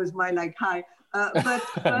Lama was my hi.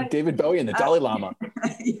 But David Bowie and the Dalai Lama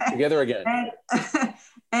together again.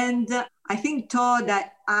 And I think Todd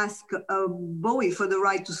asked Bowie for the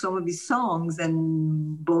right to some of his songs,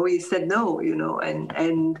 and Bowie said no,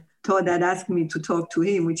 and Todd had asked me to talk to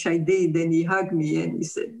him, which I did. Then he hugged me and he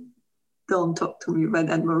said, "Don't talk to me about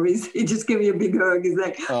that, Maryse." He just gave me a big hug. He's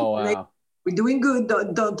like, "Oh wow, we're doing good.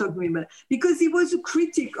 Don't talk to me about it." Because he was a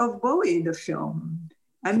critic of Bowie in the film.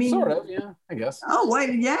 I mean, sort of, yeah, I guess. Oh well,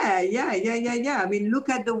 yeah. I mean, look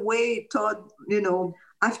at the way Todd,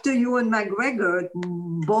 after Ewan McGregor,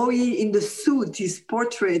 Bowie in the suit is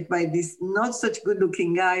portrayed by this not such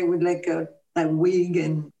good-looking guy with like a wig,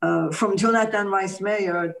 and from Jonathan Rhys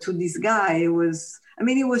Meyers to this guy, it was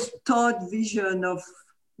Todd's vision of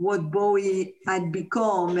what Bowie had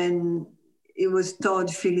become, and it was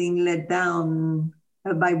Todd feeling let down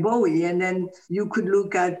by Bowie. And then you could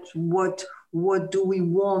look at what do we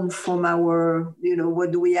want from our,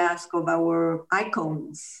 what do we ask of our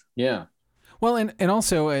icons? Yeah. Well, and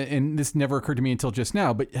also, and this never occurred to me until just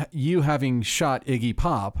now, but you having shot Iggy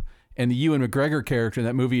Pop, and the Ewan McGregor character in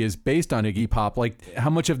that movie is based on Iggy Pop. Like, how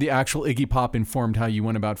much of the actual Iggy Pop informed how you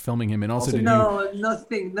went about filming him? And also,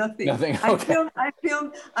 nothing. Nothing. Okay. I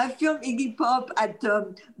filmed Iggy Pop at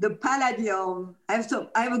the Palladium. I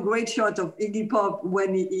have a great shot of Iggy Pop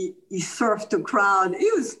when he surfed the crowd. He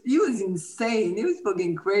was insane. He was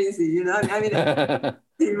fucking crazy. I mean,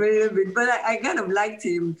 but I kind of liked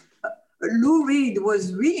him. Lou Reed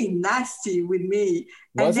was really nasty with me.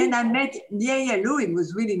 And then I met, Lou Reed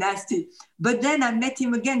was really nasty. But then I met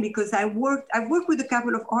him again because I worked with a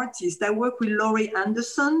couple of artists. I worked with Laurie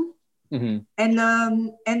Anderson, and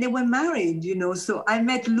they were married, So I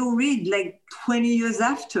met Lou Reed like 20 years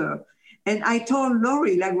after. And I told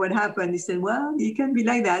Laurie like what happened. He said, "Well, you can be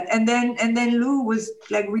like that." And then Lou was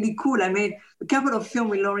like really cool. I made a couple of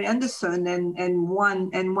films with Laurie Anderson and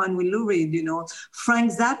one with Lou Reed.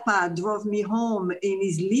 Frank Zappa drove me home in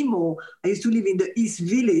his limo. I used to live in the East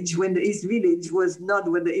Village when the East Village was not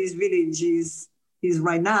what the East Village is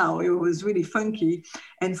right now. It was really funky.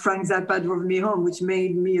 And Frank Zappa drove me home, which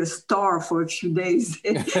made me a star for a few days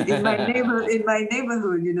in my neighborhood.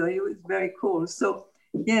 It was very cool. So.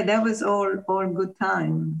 Yeah, that was all good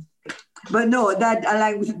time. But no, that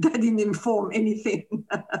didn't inform anything.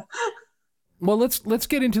 Well, let's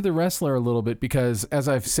get into the wrestler a little bit, because as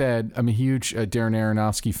I've said, I'm a huge Darren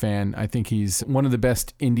Aronofsky fan. I think he's one of the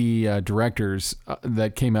best indie directors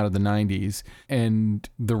that came out of the 90s. And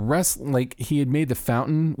he had made The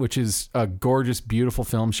Fountain, which is a gorgeous, beautiful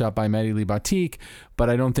film shot by Maryse Alberti, but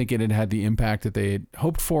I don't think it had the impact that they had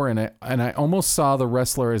hoped for. And I almost saw The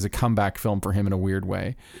Wrestler as a comeback film for him in a weird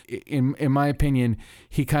way. In my opinion,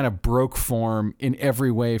 he kind of broke form in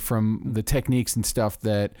every way from the techniques and stuff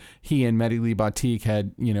that he and Maryse Alberti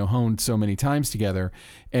had, honed so many times together.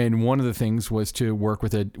 And one of the things was to work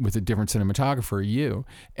with a different cinematographer, you.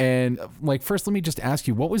 And first, let me just ask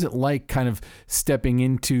you, what was it like kind of stepping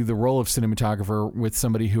into the role of cinematographer with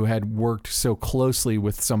somebody who had worked so closely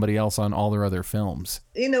with somebody else on all their other films?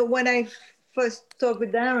 When I first talked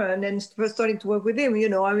with Darren and first started to work with him,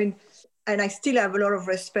 and I still have a lot of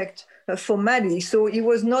respect for Maddie. So he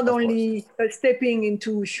was not only stepping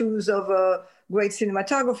into shoes of a great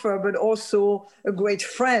cinematographer, but also a great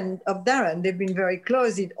friend of Darren. They've been very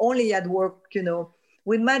close. He only had worked,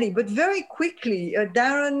 with Maddie. But very quickly,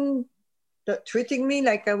 Darren treating me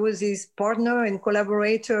like I was his partner and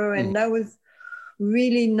collaborator, and that was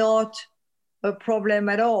really not a problem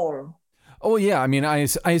at all. Oh, yeah. I mean, I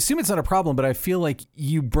assume it's not a problem, but I feel like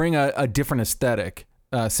you bring a different aesthetic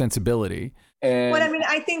sensibility. Well, I mean,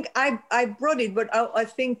 I think I brought it, but I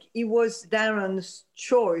think it was Darren's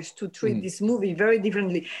choice to treat this movie very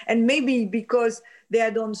differently. And maybe because they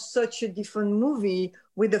had done such a different movie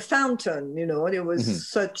with The Fountain, there was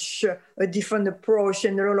such a different approach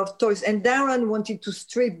and a lot of toys. And Darren wanted to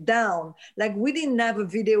strip down. Like, we didn't have a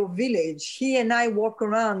video village. He and I walk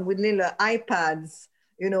around with little iPads,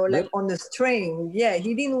 on the string. Yeah,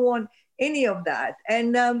 he didn't want any of that.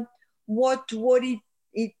 And what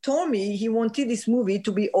he told me, he wanted this movie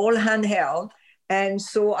to be all handheld. And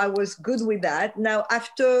so I was good with that. Now,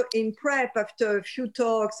 after a few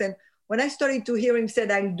talks and when I started to hear him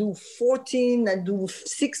said, I'll do 14, I'll do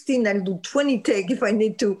 16, I'll do 20 take if I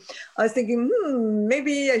need to, I was thinking,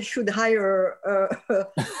 maybe I should hire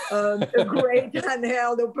a great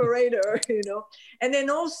handheld operator, you know. And then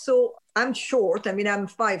also, I'm short. I mean, I'm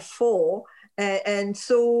 5'4". And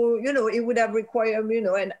so, you know, it would have required, you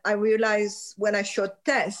know, and I realized when I shot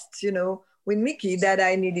tests, you know, with Mickey that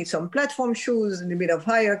I needed some platform shoes, a little bit of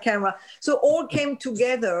higher camera. So all came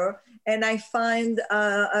together. And I find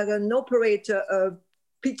an operator,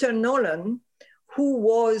 Peter Nolan, who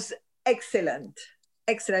was excellent.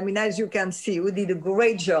 I mean, as you can see, we did a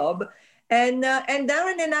great job. And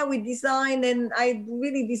Darren and I, we designed, and I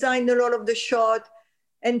really designed a lot of the shot.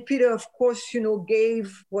 And Peter, of course, you know,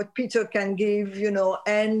 gave what Peter can give, you know,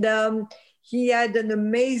 and he had an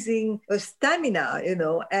amazing stamina, you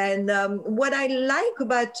know. And what I like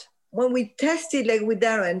about when we tested, like with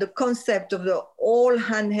Darren, the concept of the all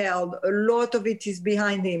handheld, a lot of it is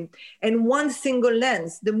behind him. And one single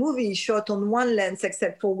lens, the movie is shot on one lens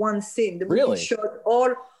except for one scene. The movie is shot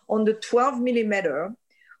all on the 12 millimeter.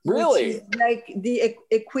 Really? Which is like the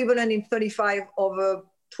equivalent in 35 over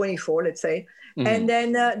 24, let's say. Mm-hmm. And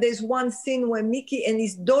then there's one scene where Mickey and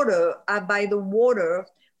his daughter are by the water,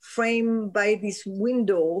 framed by this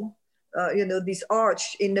window, you know, this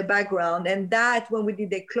arch in the background. And that, when we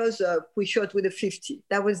did a close-up, we shot with a 50.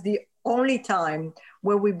 That was the only time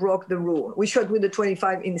where we broke the rule. We shot with the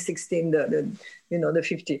 25 in 16, the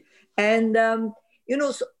 50. And, you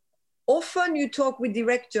know, so often you talk with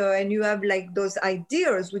director and you have like those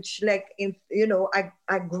ideas, which like, you know,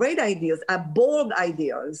 are great ideas, are bold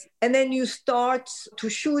ideas. And then you start to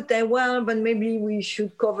shoot and well, but maybe we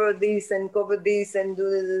should cover this and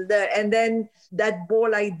do that. And then that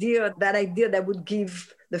bold idea, that would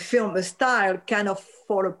give the film a style kind of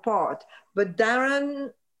fall apart. But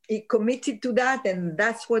Darren, he committed to that, and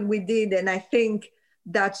that's what we did. And I think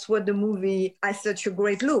that's what the movie has such a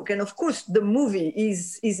great look. And of course, the movie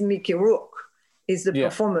is Mickey Rourke, is the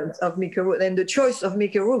performance of Mickey Rourke and the choice of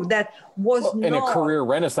Mickey Rourke that was in a career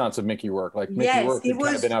renaissance of Mickey Rourke. Like Mickey Rourke had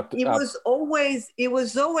kind of been out. It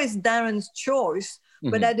was always Darren's choice.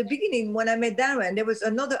 But at the beginning, when I met Darren, there was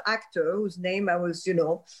another actor whose name I was, you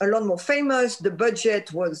know, a lot more famous. The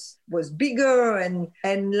budget was bigger,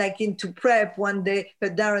 and like into prep one day,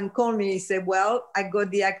 Darren called me. He said, well, I got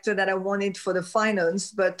the actor that I wanted for the finance,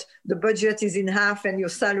 but the budget is in half and your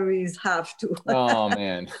salary is half too. Oh,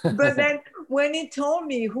 man. But then when he told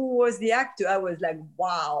me who was the actor, I was like,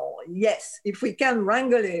 wow, yes, if we can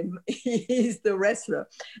wrangle him, he's the wrestler.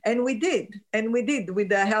 And we did with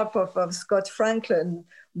the help of Scott Franklin,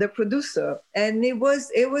 the producer. And it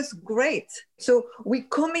was great. So we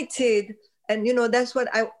committed, and, you know, that's what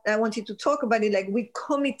I wanted to talk about it. Like, we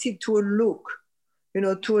committed to a look, you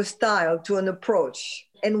know, to a style, to an approach,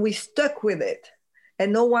 and we stuck with it.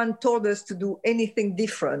 And no one told us to do anything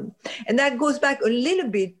different. And that goes back a little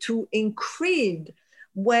bit to in Creed,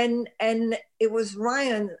 and it was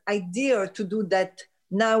Ryan's idea to do that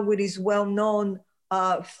now with his well-known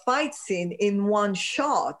fight scene in one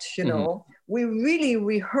shot, you know. We really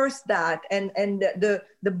rehearsed that, and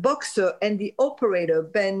the boxer and the operator,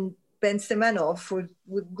 Ben Semanoff,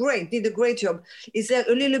 did a great job. It's a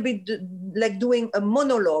little bit like doing a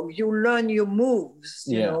monologue. You learn your moves,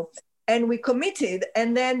 you know. And we committed,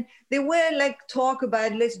 and then they were like talk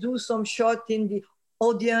about, let's do some shot in the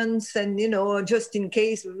audience, and, you know, just in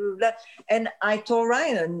case, blah, blah, blah. And I told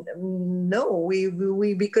Ryan, no, we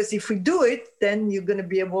because if we do it, then you're going to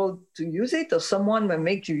be able to use it, or someone will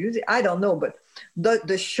make you use it. I don't know, but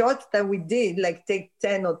the shots that we did, like take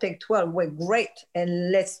 10 or take 12, were great,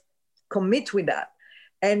 and let's commit with that.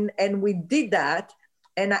 And we did that.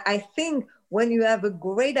 And I think when you have a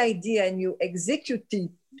great idea and you execute it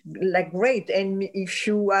like great, and if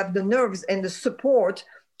you have the nerves and the support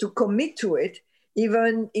to commit to it,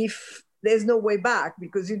 even if there's no way back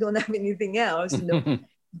because you don't have anything else, you know.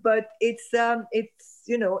 But it's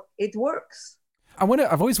you know, it works.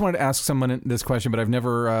 I've always wanted to ask someone this question, but I've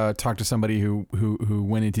never talked to somebody who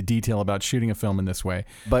went into detail about shooting a film in this way.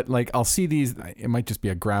 But like, I'll see these, it might just be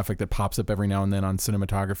a graphic that pops up every now and then on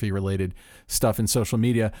cinematography related stuff in social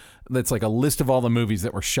media. That's like a list of all the movies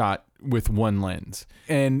that were shot with one lens.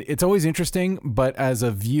 And it's always interesting, but as a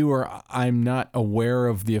viewer, I'm not aware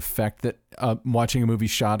of the effect that watching a movie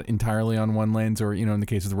shot entirely on one lens, or, you know, in the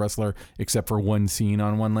case of The Wrestler, except for one scene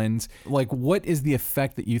on one lens. Like, what is the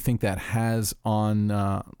effect that you think that has on,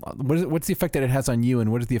 what's the effect that it has on you,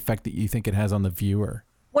 and what is the effect that you think it has on the viewer?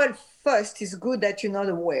 Well, first, it's good that you're not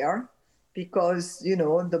aware, because, you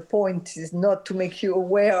know, the point is not to make you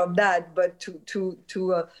aware of that, but to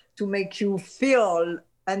make you feel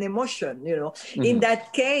an emotion, you know. In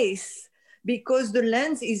that case, because the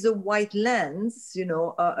lens is a wide lens,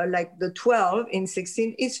 like the 12 in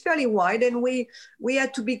 16, it's fairly wide. And we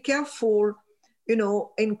had to be careful,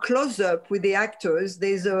 in close-up with the actors.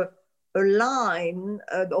 There's a line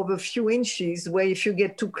of a few inches where if you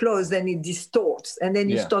get too close, then it distorts and then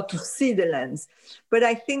you start to see the lens. But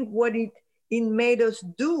I think what it made us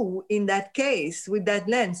do in that case with that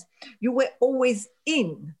lens, you were always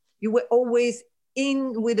in. You were always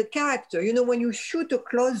in with the character. When you shoot a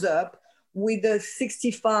close-up with a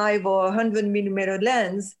 65 or 100 millimeter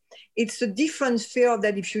lens, it's a different feel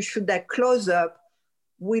than if you shoot that close-up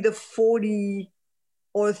with a 40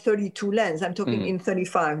 or 32 lens. I'm talking in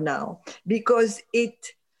 35 now, because if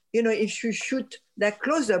you shoot that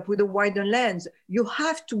close-up with a wider lens,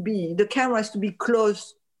 the camera has to be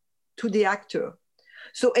close to the actor.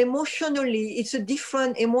 So emotionally, it's a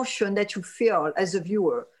different emotion that you feel as a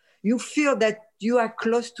viewer. You feel that you are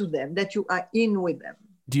close to them, that you are in with them.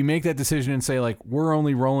 Do you make that decision and say, like, we're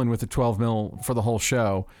only rolling with the 12 mil for the whole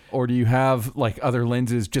show? Or do you have like other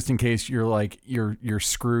lenses just in case you're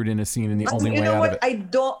screwed in a scene and the only way out of it?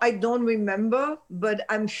 I don't remember, but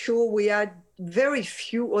I'm sure we had very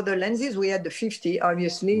few other lenses. We had the 50,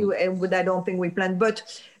 obviously, but I don't think we planned. But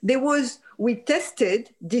we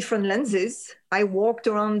tested different lenses. I walked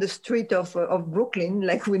around the street of Brooklyn,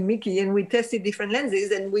 like with Mickey, and we tested different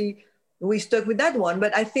lenses, and we stuck with that one.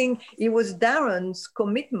 But I think it was Darren's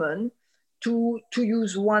commitment to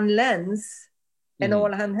use one lens and all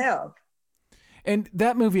handheld. And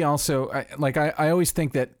that movie also, I always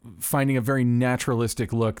think that finding a very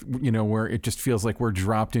naturalistic look, where it just feels like we're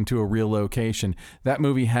dropped into a real location. That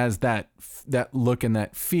movie has that look and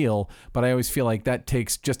that feel, but I always feel like that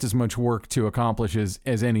takes just as much work to accomplish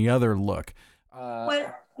as any other look.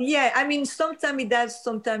 Well, yeah, I mean, sometimes it does,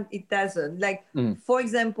 sometimes it doesn't. Like, for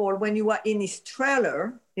example, when you are in his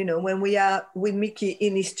trailer, when we are with Mickey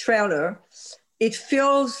in his trailer, it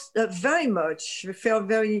feels very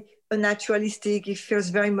naturalistic. It feels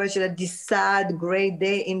very much like this sad gray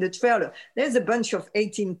day in the trailer. There's a bunch of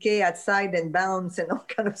 18K outside and bounce and all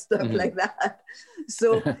kind of stuff like that.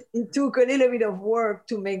 So it took a little bit of work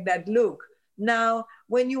to make that look. Now,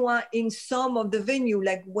 when you are in some of the venue,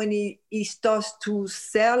 like when he starts to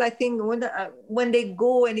sell, I think when they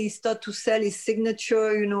go and he starts to sell his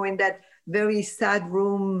signature, in that very sad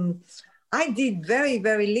room, I did very,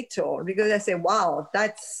 very little, because I said, wow,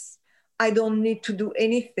 I don't need to do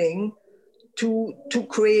anything to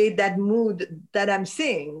create that mood that I'm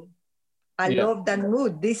seeing. I love that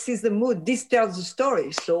mood. This is the mood. This tells the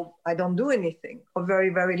story. So I don't do anything, or very,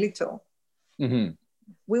 very little. Mm-hmm.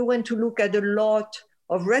 We went to look at a lot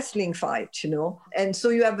of wrestling fights, and so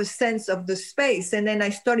you have a sense of the space. And then I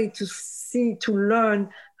started to learn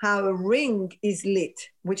how a ring is lit,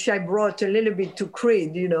 which I brought a little bit to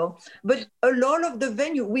Creed, But a lot of the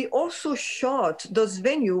venue, we also shot those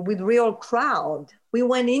venues with real crowd. We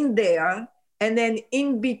went in there, and then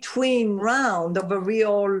in between round of a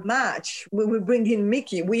real match, we would bring in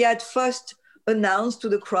Mickey. We had first announced to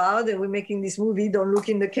the crowd, and we're making this movie, don't look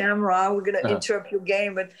in the camera, we're going to interrupt your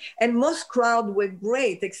game. And most crowd were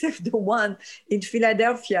great, except the one in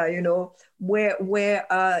Philadelphia,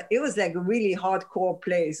 where it was like a really hardcore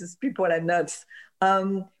place. People are nuts.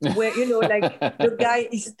 Where, like the guy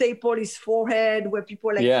is stapled his forehead, where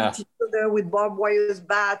people hit each other with barbed wire's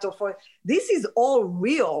bat. This is all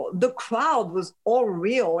real. The crowd was all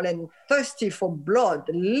real and thirsty for blood,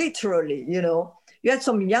 literally, You had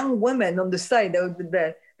some young women on the side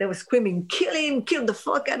that were screaming, kill him, kill the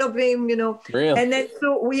fuck out of him, Real. And then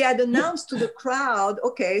so we had announced to the crowd,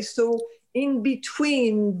 okay, so in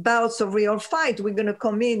between bouts of real fight, we're going to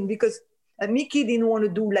come in, because Mickey didn't want to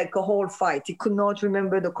do like a whole fight. He could not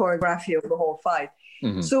remember the choreography of the whole fight.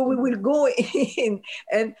 Mm-hmm. So we will go in.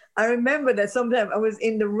 And I remember that sometimes I was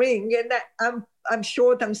in the ring, and I'm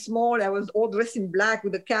short, I'm small. I was all dressed in black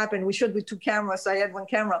with a cap, and we shot with two cameras. So I had one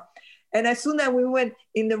camera. And as soon as we went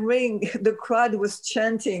in the ring, the crowd was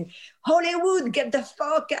chanting, Hollywood, get the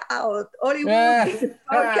fuck out. Hollywood, get the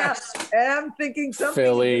fuck out. And I'm thinking something's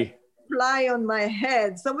going to fly on my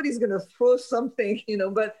head. Somebody's going to throw something,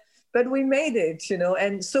 but we made it,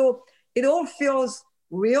 And so it all feels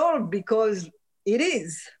real because it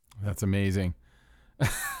is. That's amazing.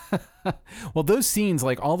 Well, those scenes,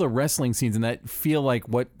 like all the wrestling scenes and that, feel like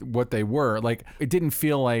what they were. Like, it didn't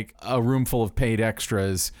feel like a room full of paid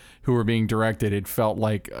extras who were being directed. It felt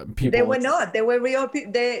like people. They were not. They were real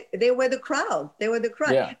people. They were the crowd. They were the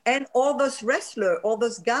crowd. Yeah. And all those wrestlers, all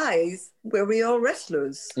those guys were real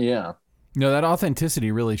wrestlers. Yeah. No, that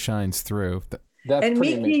authenticity really shines through. And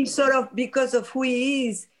Mickey, sort of, because of who he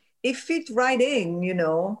is, it fit right in,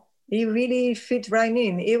 He really fit right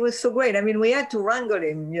in. It was so great. I mean, we had to wrangle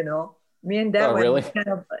him, Me and Darren. Oh, really? Kind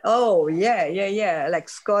of, yeah. Like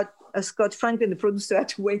Scott Franklin, the producer, had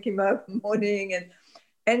to wake him up in the morning.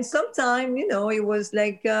 And sometimes, it was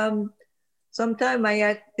like, sometimes I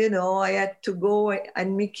had to go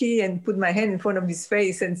and Mickey and put my hand in front of his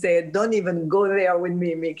face and say, don't even go there with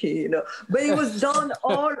me, Mickey, But it was done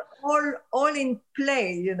all in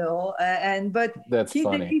play, but That's he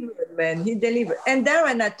funny. delivered, man. He delivered. And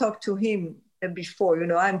Darren, I talked to him before,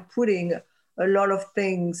 I'm putting a lot of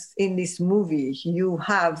things in this movie. You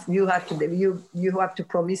have to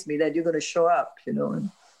promise me that you're going to show up,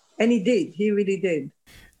 And he did. He really did.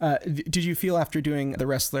 Did you feel after doing The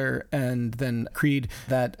Wrestler and then Creed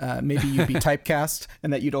that maybe you'd be typecast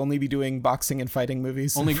and that you'd only be doing boxing and fighting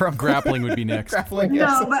movies? Only grappling would be next. Grappling,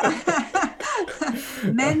 yes. No, but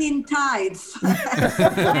Men in Tights.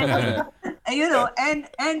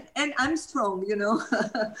 and Armstrong,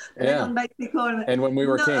 Yeah. on bicycle. And When We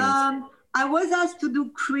Were Kings. I was asked to do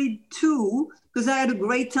Creed 2 because I had a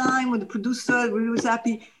great time with the producer. We was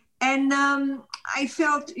happy. And I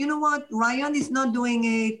felt, you know what? Ryan is not doing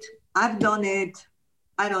it. I've done it.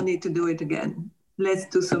 I don't need to do it again. Let's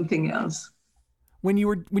do something else. When you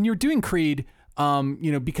were doing Creed,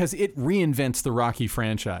 because it reinvents the Rocky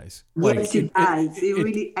franchise. Yes, it does. It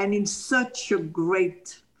really, and in such a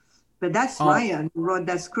great. But that's Ryan who wrote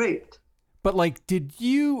that script. But did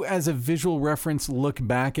you, as a visual reference, look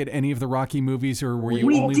back at any of the Rocky movies, or were you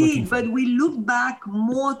we only did, looking for... but we look back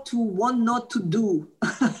more to what not to do.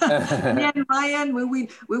 Me and Ryan, we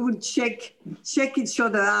would check each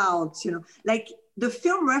other out. Like the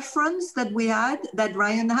film reference that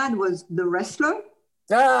Ryan had was The Wrestler.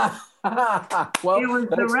 Well, it was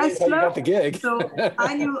The Wrestler. How you got the gig. So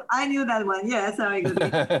I knew that one. Yes, I got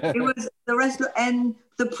it. It was The Wrestler and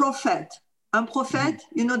The Prophet. Un Prophète,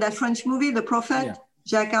 that French movie, The Prophet, yeah.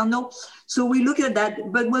 Jacques Arnaud. So we looked at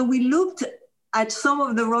that. But when we looked at some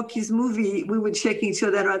of the Rockies movie, we would check each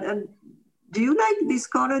other out. And do you like this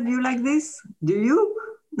color? Do you like this? Do you?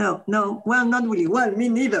 No. Well, not really. Well, me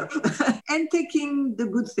neither. And taking the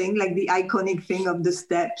good thing, like the iconic thing of the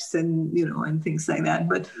steps and, and things like that.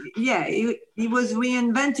 But yeah, he was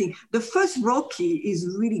reinventing. The first Rocky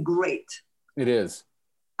is really great. It is.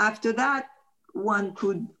 After that, one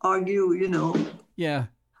could argue, Yeah.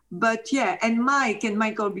 But yeah, and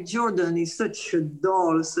Michael B. Jordan is such a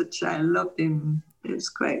doll, I loved him. It was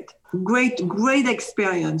great. Great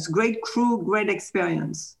experience. Great crew, great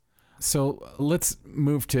experience. So let's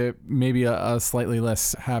move to maybe a slightly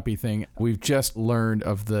less happy thing. We've just learned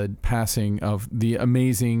of the passing of the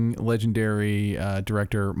amazing, legendary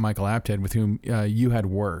director Michael Apted, with whom you had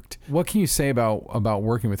worked. What can you say about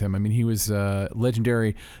working with him? I mean, he was a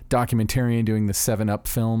legendary documentarian doing the 7-Up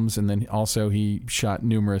films, and then also he shot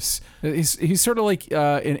numerous. He's sort of like,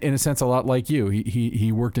 in a sense, a lot like you.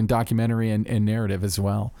 He worked in documentary and narrative as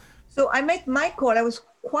well. So I met Michael. I was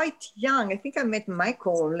quite young. I think I met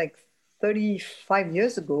Michael like 35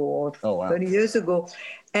 years ago or 30 years ago.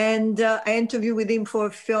 And I interviewed with him for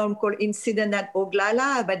a film called Incident at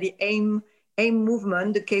Oglala about the AIM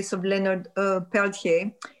movement, the case of Leonard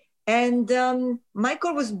Peltier. And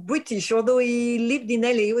Michael was British, although he lived in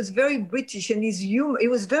LA. He was very British, and his humor, it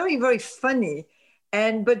was very, very funny,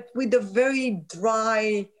 but with a very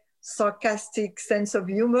dry, sarcastic sense of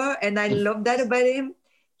humor. And I love that about him.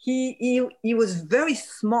 He was very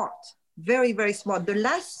smart. Very, very smart. The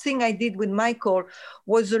last thing I did with Michael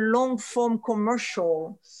was a long form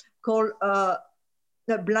commercial called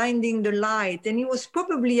Blinding the Light. And he was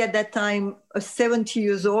probably at that time 70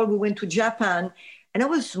 years old. We went to Japan. And I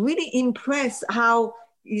was really impressed how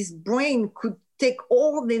his brain could take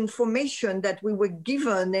all the information that we were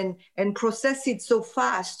given and process it so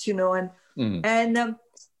fast, And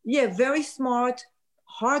very smart.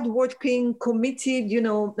 Hardworking, committed,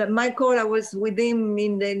 that Michael, I was with him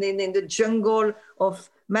in the jungle of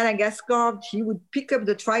Madagascar. He would pick up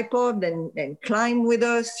the tripod and climb with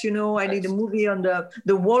us. I did a movie on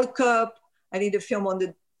the World Cup. I did a film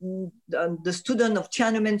on the student of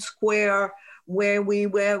Tiananmen Square, where we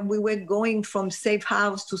were going from safe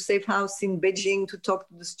house to safe house in Beijing to talk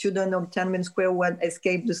to the student of Tiananmen Square who had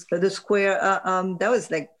escaped the square. That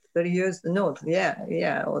was like 30 years,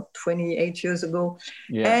 or 28 years ago.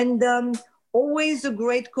 Yeah. And always a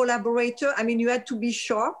great collaborator. I mean, you had to be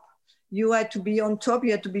sharp, you had to be on top,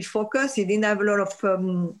 you had to be focused. He didn't have a lot of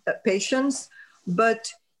patience,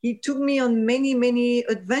 but he took me on many, many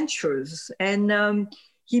adventures. And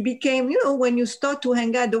he became, when you start to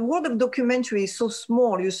hang out, the world of documentary is so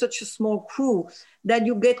small, you're such a small crew, that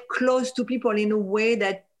you get close to people in a way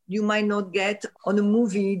that you might not get on a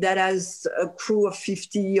movie that has a crew of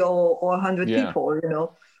 50 or 100 people,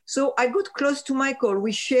 So I got close to Michael.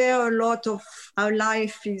 We share a lot of our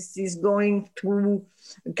life. Is going through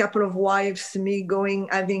a couple of wives, me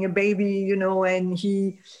having a baby, and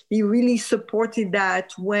he really supported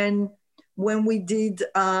that when we did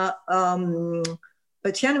Tiananmen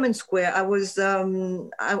Square. I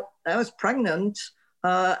was pregnant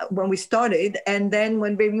when we started, and then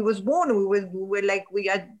when baby was born, we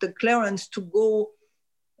had the clearance to go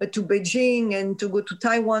to Beijing and to go to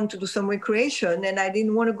Taiwan to do some recreation, and I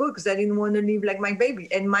didn't want to go because I didn't want to live like my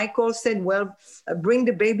baby. And Michael said, "Well, bring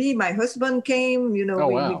the baby." My husband came, we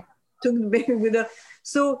took the baby with us.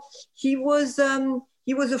 So he was a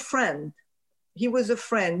friend. He was a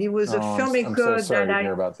friend. He was a filmmaker. I'm so sorry to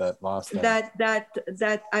hear about that loss.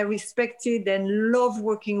 That I respected and loved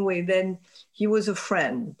working with, and he was a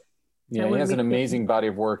friend. Yeah, he has an amazing body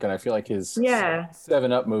of work, and I feel like his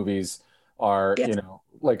 7 Up movies are,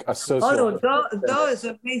 like associated. That was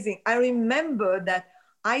amazing. I remember that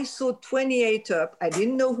I saw 28 Up. I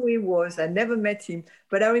didn't know who he was. I never met him,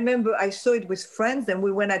 but I remember I saw it with friends, and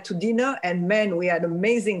we went out to dinner, and man, we had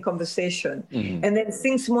amazing conversation. Mm-hmm. And then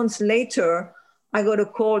 6 months later, I got a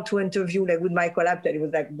call to interview with Michael Apted. It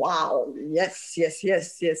was like, wow, yes.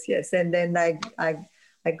 And then I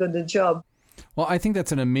got the job. Well, I think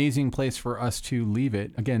that's an amazing place for us to leave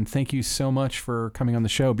it. Again, thank you so much for coming on the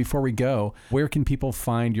show. Before we go, where can people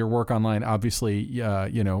find your work online? Obviously,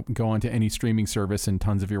 go onto any streaming service and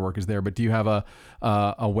tons of your work is there. But do you have a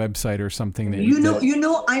website or something that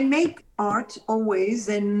I make art always,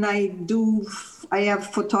 and I have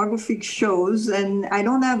photographic shows, and I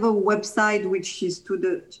don't have a website, which is to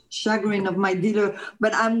the chagrin of my dealer,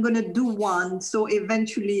 but I'm going to do one. So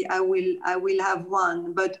eventually I will have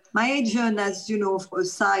one, but my agent has, a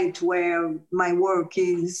site where my work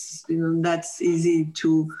is, that's easy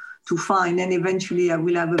to find. And eventually I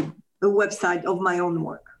will have a website of my own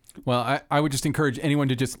work. Well, I would just encourage anyone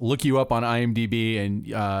to just look you up on IMDb, and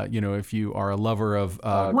if you are a lover of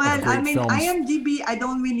films. IMDb I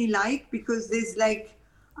don't really like, because there's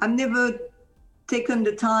I've never taken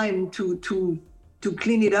the time to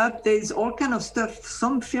clean it up. There's all kind of stuff.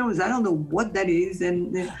 Some films I don't know what that is,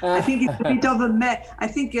 and I think it's a bit of a mess. I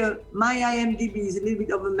think my IMDb is a little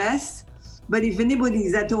bit of a mess. But if anybody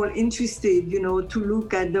is at all interested, to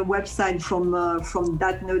look at the website from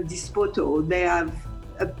Dat Nerd Dispoto, they have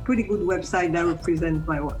a pretty good website that represents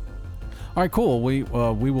my work. All right, cool. We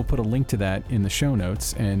will put a link to that in the show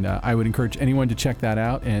notes, and I would encourage anyone to check that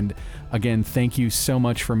out. And again, thank you so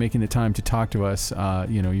much for making the time to talk to us.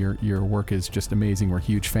 Your work is just amazing. We're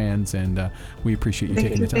huge fans, and we appreciate you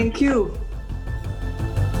taking the time. Thank you.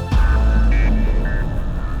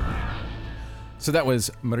 So that was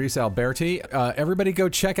Maryse Alberti. Everybody go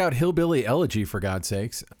check out Hillbilly Elegy, for God's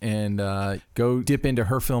sakes, and go dip into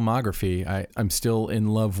her filmography. I'm still in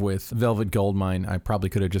love with Velvet Goldmine. I probably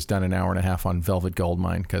could have just done an hour and a half on Velvet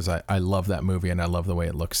Goldmine, because I love that movie, and I love the way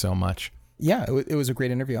it looks so much. Yeah, it was a great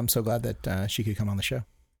interview. I'm so glad that she could come on the show.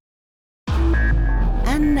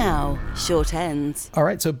 And now, short ends. All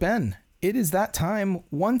right, so Ben, it is that time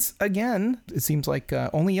once again. It seems like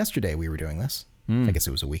only yesterday we were doing this. I guess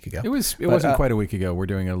it was a week ago. It wasn't quite a week ago. We're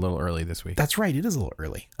doing it a little early this week. That's right. It is a little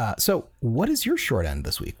early. So what is your short end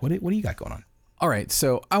this week? What do you got going on? All right.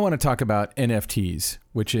 So I want to talk about NFTs,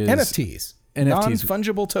 which is... NFTs.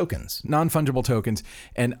 Non-fungible tokens. Non-fungible tokens.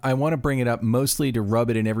 And I want to bring it up mostly to rub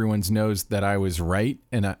it in everyone's nose that I was right.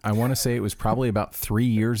 And I want to say it was probably about 3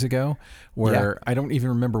 years ago, where I don't even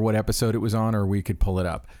remember what episode it was on, or we could pull it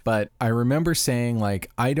up. But I remember saying,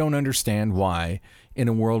 I don't understand why, in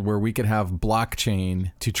a world where we could have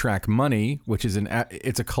blockchain to track money, which is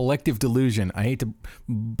it's a collective delusion. I hate to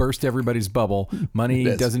burst everybody's bubble.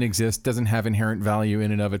 Money doesn't exist, doesn't have inherent value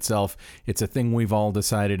in and of itself. It's a thing we've all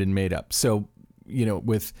decided and made up. So,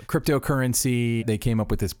 with cryptocurrency, they came up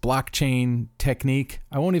with this blockchain technique.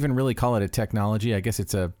 I won't even really call it a technology. I guess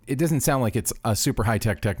it doesn't sound like it's a super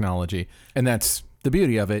high-tech technology. And that's the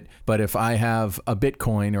beauty of it. But if I have a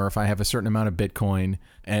Bitcoin, or if I have a certain amount of Bitcoin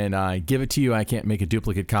and I give it to you, I can't make a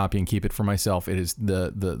duplicate copy and keep it for myself. It is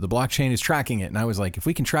the blockchain is tracking it. And I was like, if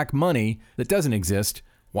we can track money that doesn't exist,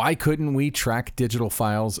 why couldn't we track digital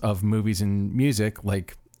files of movies and music?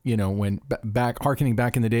 When harkening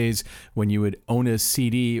back in the days when you would own a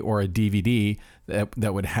CD or a DVD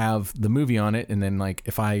that would have the movie on it. And then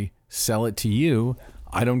if I sell it to you,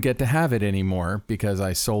 I don't get to have it anymore because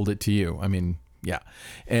I sold it to you. I mean, yeah.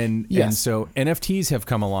 And so NFTs have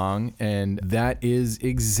come along, and that is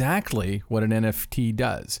exactly what an NFT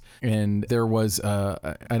does. And there was,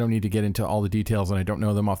 I don't need to get into all the details, and I don't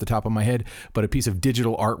know them off the top of my head, but a piece of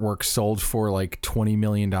digital artwork sold for $20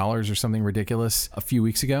 million or something ridiculous a few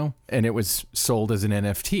weeks ago, and it was sold as an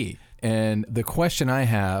NFT. And the question I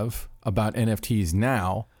have about NFTs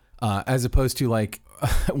now, as opposed to like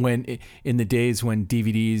when in the days when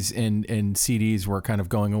DVDs and CDs were kind of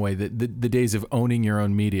going away, the days of owning your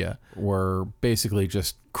own media were basically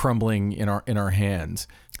just crumbling in our hands.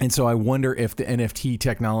 And so I wonder if the NFT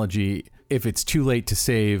technology, if it's too late to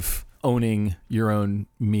save owning your own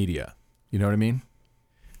media. You know what I mean?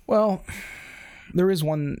 Well, there is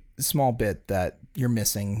one small bit that you're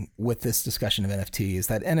missing with this discussion of NFT, is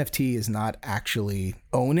that NFT is not actually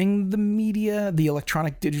owning the media, the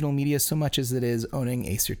electronic digital media, so much as it is owning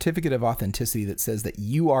a certificate of authenticity that says that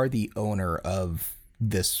you are the owner of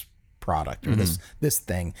this product or this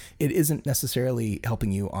thing. It isn't necessarily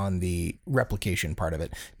helping you on the replication part of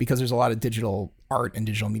it, because there's a lot of digital art and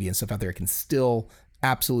digital media and stuff out there. It can still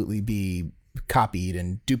absolutely be copied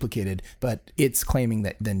and duplicated, but it's claiming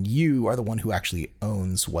that then you are the one who actually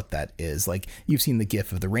owns what that is. Like, you've seen the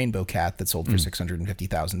GIF of the rainbow cat that sold for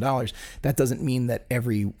 $650,000. That doesn't mean that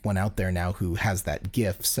everyone out there now who has that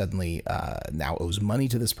GIF suddenly now owes money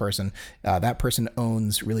to this person. That person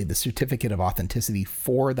owns really the certificate of authenticity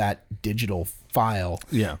for that digital file.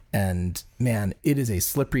 Yeah. And man, it is a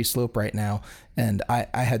slippery slope right now. And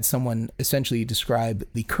I had someone essentially describe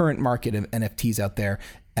the current market of NFTs out there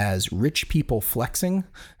as rich people flexing.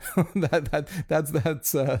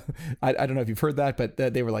 That's I don't know if you've heard that, but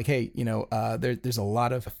they were like, hey, there's a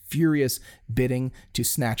lot of furious bidding to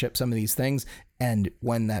snatch up some of these things. And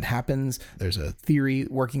when that happens, there's a theory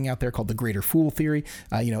working out there called the greater fool theory.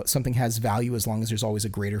 Something has value as long as there's always a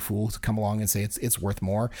greater fool to come along and say it's worth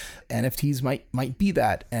more. NFTs might be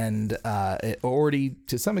that, and it already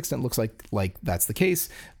to some extent looks like that's the case.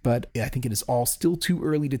 But I think it is all still too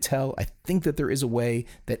early to tell. I think that there is a way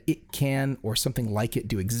that it can, or something like it,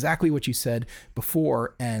 do exactly what you said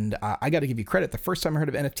before. And I got to give you credit. The first time I heard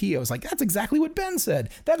of NFT, I was like, that's exactly what Ben said.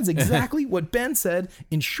 That is exactly what Ben said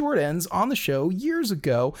in Short Ends on the show years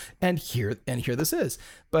ago. And here this is.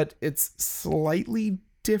 But it's slightly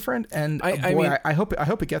different, and I hope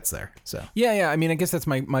it gets there. So yeah. I mean, I guess that's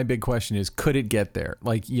my big question is, could it get there?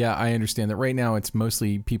 Like, yeah, I understand that right now it's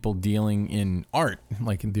mostly people dealing in art.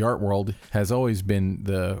 Like, the art world has always been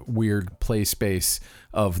the weird play space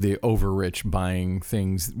of the overrich buying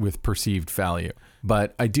things with perceived value.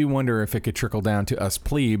 But I do wonder if it could trickle down to us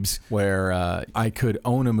plebes, where I could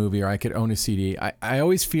own a movie or I could own a CD. I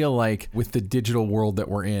always feel like with the digital world that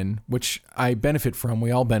we're in, which I benefit from,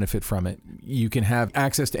 we all benefit from it, you can have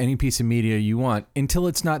access to any piece of media you want until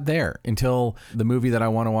it's not there, until the movie that I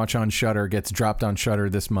want to watch on Shudder gets dropped on Shudder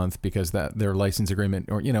this month because that their license agreement,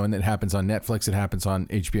 or and it happens on Netflix, it happens on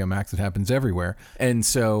HBO Max, it happens everywhere. And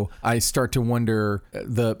so I start to wonder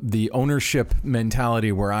the ownership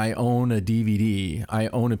mentality where I own a DVD, I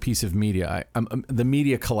own a piece of media. I'm the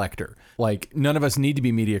media collector. Like, none of us need to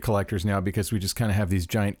be media collectors now, because we just kind of have these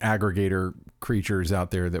giant aggregator creatures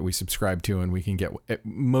out there that we subscribe to, and we can get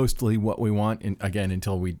mostly what we want. And again,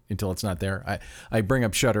 until it's not there. I bring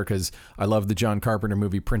up Shudder because I love the John Carpenter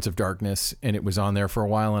movie Prince of Darkness, and it was on there for a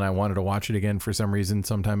while, and I wanted to watch it again for some reason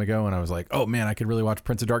some time ago, and I was like, oh man, I could really watch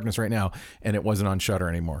Prince of Darkness right now, and it wasn't on Shudder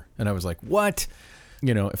anymore. And I was like, what?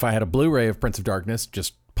 If I had a Blu-ray of Prince of Darkness,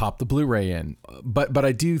 just pop the Blu-ray in. But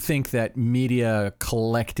I do think that media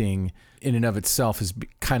collecting in and of itself is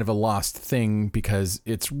kind of a lost thing, because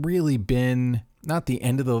it's really been not the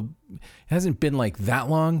end of it hasn't been like that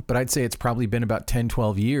long, but I'd say it's probably been about 10,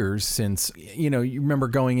 12 years since, you remember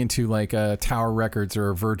going into like a Tower Records or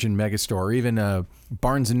a Virgin Megastore, or even a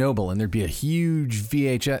Barnes & Noble, and there'd be a huge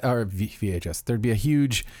VHS, there'd be a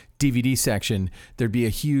huge DVD section, there'd be a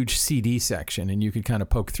huge CD section, and you could kind of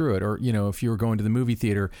poke through it. Or, if you were going to the movie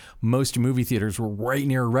theater, most movie theaters were right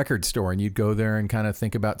near a record store, and you'd go there and kind of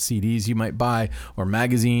think about CDs you might buy, or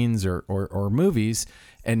magazines, or movies.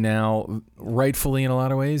 And now, rightfully in a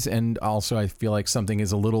lot of ways, and also I feel like something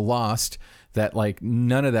is a little lost, that like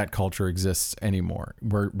none of that culture exists anymore.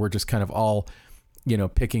 We're just kind of all,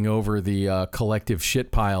 picking over the collective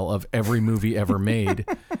shit pile of every movie ever made.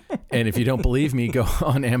 And if you don't believe me, go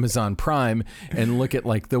on Amazon Prime and look at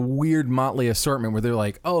like the weird motley assortment where they're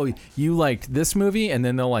like, oh, you liked this movie? And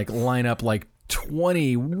then they'll like line up like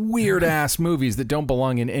 20 weird ass movies that don't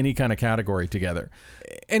belong in any kind of category together.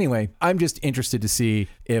 Anyway, I'm just interested to see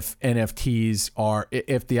if NFTs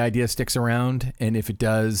if the idea sticks around, and if it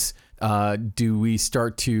does, do we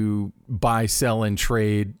start to buy, sell, and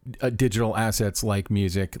trade digital assets like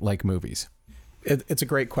music, like movies? It's a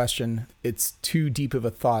great question. It's too deep of a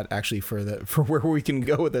thought, actually, for where we can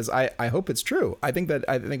go with this. I hope it's true. I think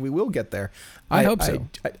we will get there. I hope so.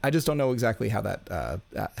 I just don't know exactly how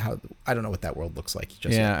I don't know what that world looks like.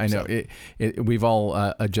 Just yeah, yet, I know. So. We've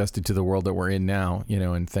all adjusted to the world that we're in now,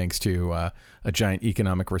 and thanks to a giant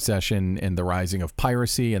economic recession and the rising of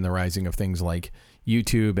piracy and the rising of things like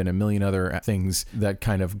YouTube and a million other things that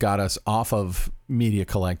kind of got us off of media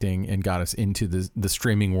collecting and got us into the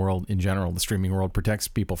streaming world in general. The streaming world protects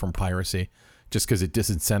people from piracy just because it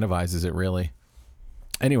disincentivizes it, really.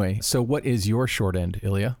 Anyway, so what is your short end,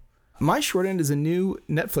 Ilya? My short end is a new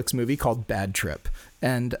Netflix movie called Bad Trip.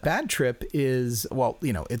 And Bad Trip is,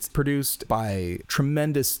 it's produced by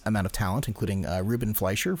tremendous amount of talent, including Ruben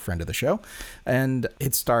Fleischer, friend of the show. And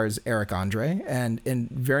it stars Eric Andre. And in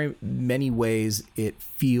very many ways, it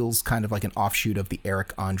feels kind of like an offshoot of the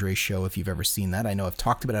Eric Andre show, if you've ever seen that. I know I've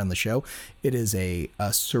talked about it on the show. It is a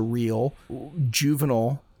surreal,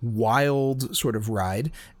 juvenile, wild sort of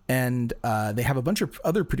ride. And they have a bunch of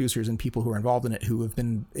other producers and people who are involved in it who have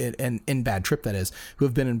been in Bad Trip, that is, who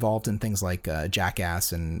have been involved in things like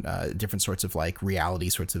Jackass and different sorts of like reality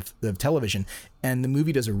sorts of television. And the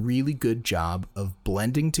movie does a really good job of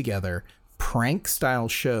blending together prank style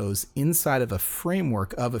shows inside of a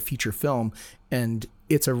framework of a feature film. And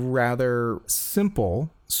it's a rather simple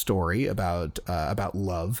story about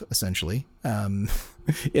love, essentially,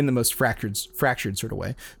 in the most fractured sort of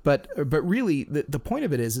way. But really, the point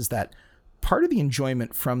of it is that part of the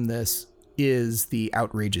enjoyment from this is the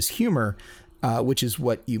outrageous humor, which is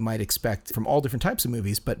what you might expect from all different types of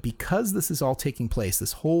movies. But because this is all taking place,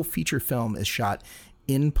 this whole feature film is shot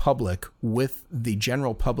in public with the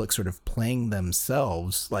general public sort of playing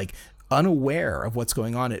themselves, like unaware of what's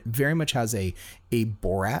going on. It very much has a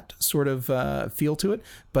Borat sort of feel to it,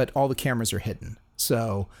 but all the cameras are hidden.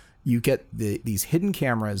 So you get these hidden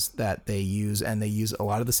cameras that they use, and they use a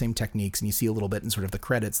lot of the same techniques, and you see a little bit in sort of the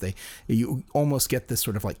credits. You almost get this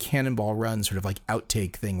sort of like Cannonball Run sort of like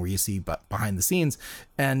outtake thing where you see behind the scenes.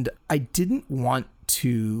 And I didn't want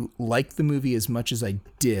to like the movie as much as I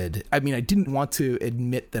did. I mean, I didn't want to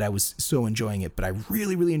admit that I was so enjoying it, but I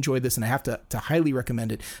really, really enjoyed this, and I have to highly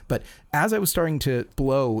recommend it. But as I was starting to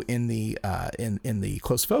blow in the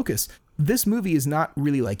close focus, this movie is not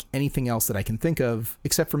really like anything else that I can think of,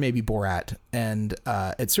 except for maybe Borat. And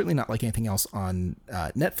it's certainly not like anything else on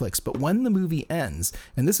Netflix. But when the movie ends,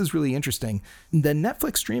 and this is really interesting, the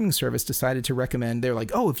Netflix streaming service decided to recommend, they're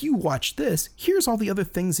like, oh, if you watch this, here's all the other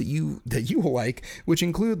things that you will like, which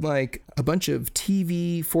include like a bunch of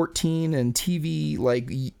TV 14 and TV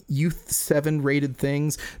like Youth 7 rated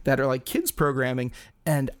things that are like kids programming.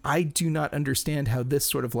 And I do not understand how this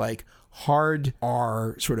sort of like hard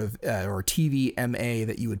R sort of or TV MA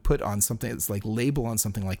that you would put on something that's like label on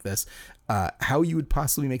something like this, how you would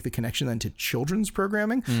possibly make the connection then to children's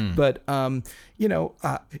programming. But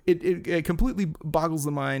it completely boggles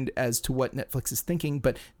the mind as to what Netflix is thinking.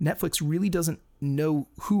 But Netflix really doesn't know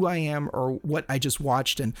who I am or what I just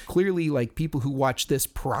watched, and clearly like people who watch this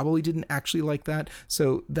probably didn't actually like that.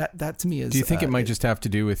 So that to me is, do you think it might just have to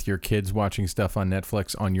do with your kids watching stuff on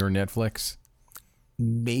Netflix on your Netflix?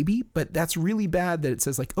 Maybe, but that's really bad that it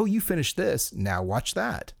says like, oh, you finished this, now watch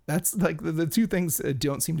that. That's like the two things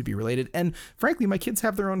don't seem to be related. And frankly, my kids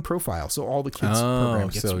have their own profile, so all the kids program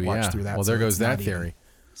gets watched through that. Well, there goes that theory.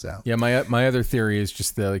 So yeah, my other theory is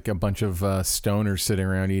just like a bunch of stoners sitting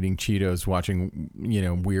around eating Cheetos, watching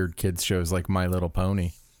weird kids shows like My Little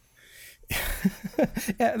Pony.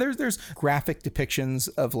 Yeah, there's graphic depictions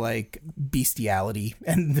of like bestiality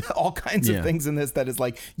and all kinds of things in this that is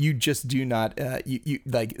like, you just do not you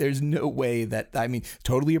like, there's no way that, I mean,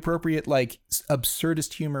 totally appropriate like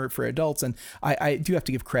absurdist humor for adults. And I do have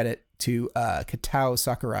to give credit to Katao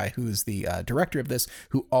Sakurai, who is the director of this,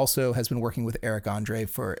 who also has been working with Eric Andre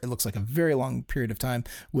for, it looks like, a very long period of time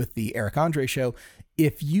with the Eric Andre show.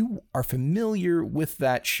 If you are familiar with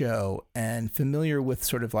that show and familiar with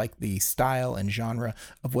sort of like the style and genre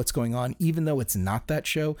of what's going on, even though it's not that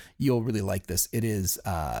show, you'll really like this. It is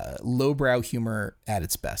lowbrow humor at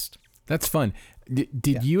its best. That's fun.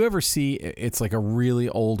 Did you ever see, it's like a really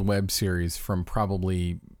old web series from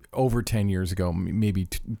probably over 10 years ago, maybe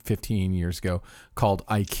 15 years ago, called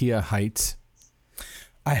IKEA Heights?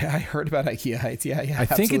 I heard about IKEA Heights. Yeah. I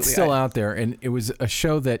think it's still out there. And it was a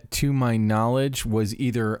show that, to my knowledge, was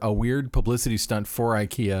either a weird publicity stunt for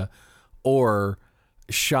IKEA or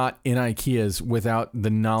shot in IKEAs without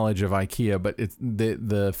the knowledge of IKEA. But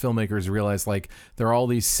the filmmakers realized like there are all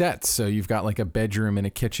these sets. So you've got like a bedroom and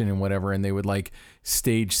a kitchen and whatever. And they would like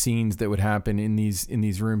stage scenes that would happen in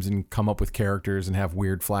these rooms and come up with characters and have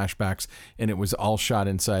weird flashbacks. And it was all shot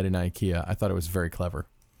inside an IKEA. I thought it was very clever.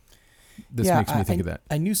 this makes me think of that.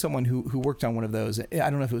 I knew someone who worked on one of those. I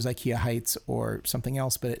don't know if it was IKEA Heights or something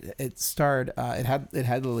else, but it starred. It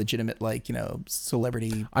had a legitimate, like, you know,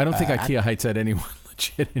 celebrity. I don't think IKEA Heights had anyone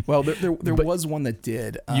legit. Well, there was one that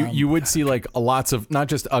did. You would see like lots of, not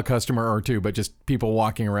just a customer or two, but just people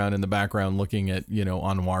walking around in the background looking at, you know,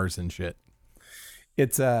 armoires and shit.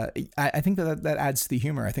 It's I think that adds to the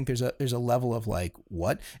humor. I think there's a level of like,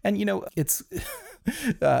 what? And, you know, it's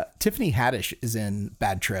Tiffany Haddish is in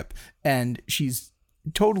Bad Trip, and she's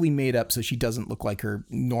totally made up so she doesn't look like her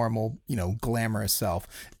normal, you know, glamorous self.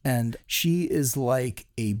 And she is like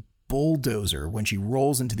a bulldozer when she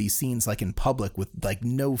rolls into these scenes, like in public, with like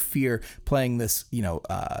no fear, playing this, you know,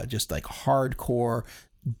 just like hardcore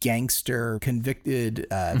gangster, convicted,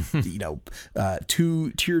 you know,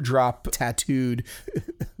 teardrop tattooed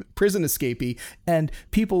prison escapee, and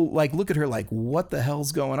people like look at her like, what the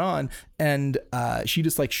hell's going on? And she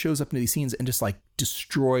just like shows up into these scenes and just like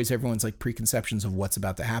destroys everyone's like preconceptions of what's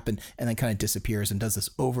about to happen, and then kind of disappears and does this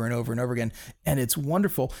over and over and over again. And it's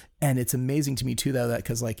wonderful. And it's amazing to me too, though, that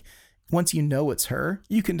because like once you know it's her,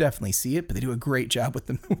 you can definitely see it, but they do a great job with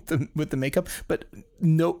the makeup. But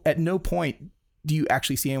at no point do you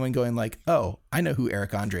actually see anyone going like, oh, I know who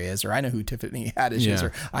Eric Andre is, or I know who Tiffany Haddish is,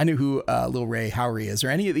 or I know who Lil Ray Howery is, or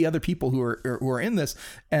any of the other people who are in this.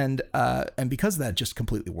 And because of that, it just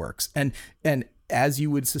completely works. And as you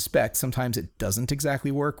would suspect, sometimes it doesn't exactly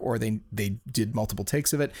work, or they did multiple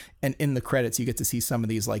takes of it. And in the credits, you get to see some of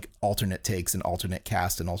these like alternate takes and alternate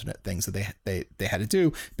cast and alternate things that they had to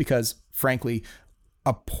do, because frankly,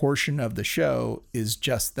 a portion of the show is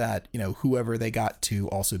just that, you know, whoever they got to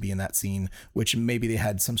also be in that scene, which maybe they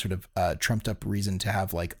had some sort of trumped up reason to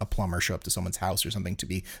have like a plumber show up to someone's house or something to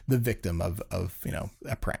be the victim of you know,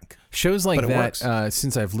 a prank. Shows like that,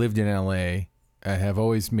 since I've lived in LA, have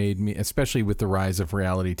always made me, especially with the rise of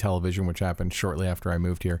reality television, which happened shortly after I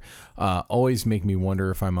moved here, always make me wonder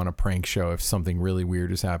if I'm on a prank show, if something really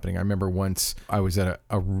weird is happening. I remember once I was at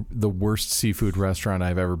the worst seafood restaurant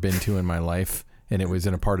I've ever been to in my life. And it was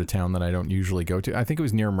in a part of town that I don't usually go to. I think it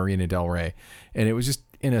was near Marina Del Rey, and it was just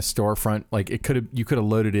in a storefront. Like you could have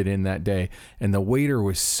loaded it in that day. And the waiter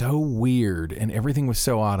was so weird, and everything was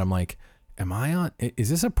so odd. I'm like, is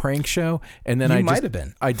this a prank show? And then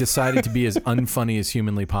I decided to be as unfunny as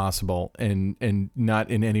humanly possible, and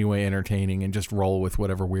not in any way entertaining, and just roll with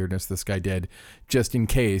whatever weirdness this guy did, just in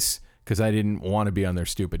case, because I didn't want to be on their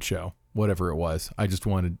stupid show, whatever it was. I just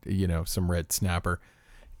wanted, you know, some red snapper.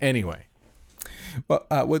 Anyway. Well,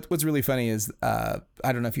 what's really funny is, I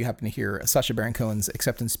don't know if you happen to hear Sacha Baron Cohen's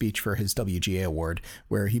acceptance speech for his WGA award,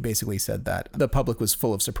 where he basically said that the public was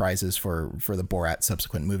full of surprises for the Borat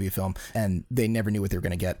subsequent movie film, and they never knew what they were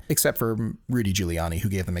going to get, except for Rudy Giuliani, who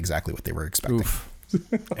gave them exactly what they were expecting. Oof.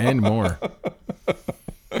 And more.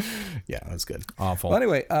 Yeah, that was good. Awful. Well,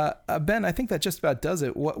 anyway, Ben, I think that just about does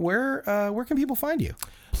it. Where can people find you?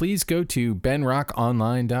 Please go to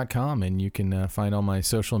benrockonline.com, and you can find all my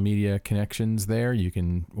social media connections there. You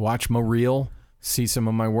can watch my reel, see some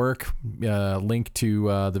of my work, link to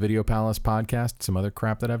the Video Palace podcast, some other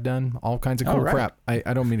crap that I've done, all kinds of cool crap.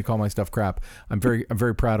 I don't mean to call my stuff crap. I'm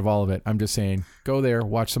very proud of all of it. I'm just saying, go there,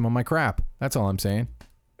 watch some of my crap. That's all I'm saying.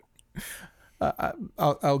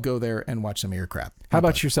 I'll go there and watch some of your crap. How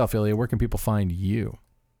about yourself, Ilya? Where can people find you?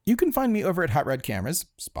 You can find me over at Hot Rod Cameras,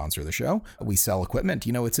 sponsor the show. We sell equipment.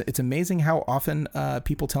 You know, it's amazing how often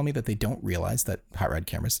people tell me that they don't realize that Hot Rod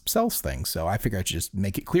Cameras sells things. So I figure I should just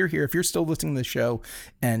make it clear here. If you're still listening to the show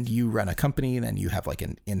and you run a company, then you have like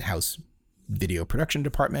an in-house video production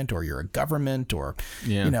department, or you're a government, or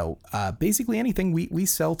you know, basically anything, we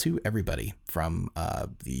sell to everybody, from the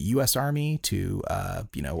U.S. Army to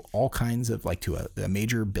you know, all kinds of, like, to a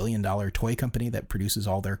major $1 billion toy company that produces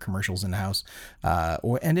all their commercials in house,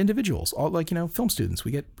 and individuals, all, like, you know, film students.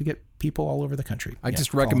 We get people all over the country. I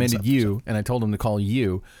just recommended you, and I told him to call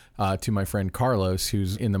you to my friend Carlos,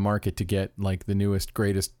 who's in the market to get like the newest,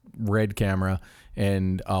 greatest red camera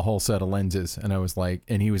and a whole set of lenses. And I was like,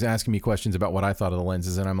 and he was asking me questions about what I thought of the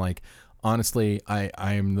lenses, and I'm like, honestly, I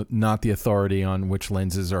am not the authority on which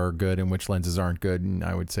lenses are good and which lenses aren't good, and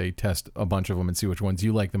I would say test a bunch of them and see which ones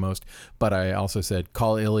you like the most. But I also said,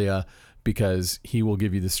 call Ilya, because he will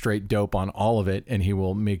give you the straight dope on all of it, and he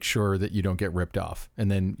will make sure that you don't get ripped off,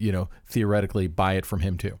 and then, you know, theoretically buy it from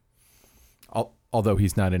him too. Although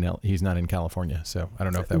he's not in California, so I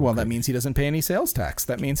don't know if that. Well, that means he doesn't pay any sales tax.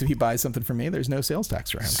 That means if he buys something from me, there's no sales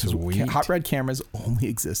tax for him. Because hot rod cameras only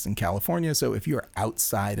exist in California. So if you are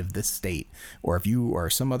outside of this state, or if you are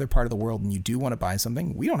some other part of the world and you do want to buy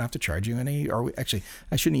something, we don't have to charge you any. Or actually,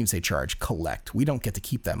 I shouldn't even say charge. Collect. We don't get to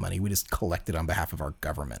keep that money. We just collect it on behalf of our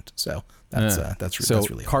government. So that's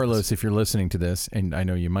really Carlos. If you're listening to this, and I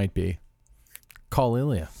know you might be, call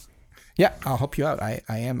Ilya. Yeah, I'll help you out. I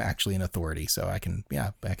am actually an authority, so I can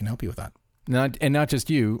help you with that. Not just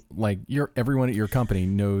you, like everyone at your company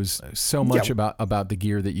knows so much about the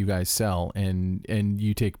gear that you guys sell, and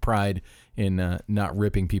you take pride in not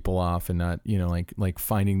ripping people off and not, like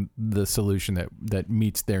finding the solution that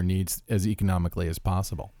meets their needs as economically as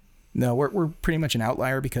possible. No, we're pretty much an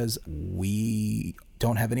outlier because we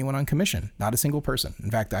don't have anyone on commission, not a single person. In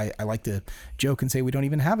fact, I like to joke and say we don't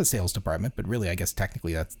even have a sales department, but really, I guess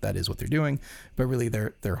technically that is what they're doing. But really,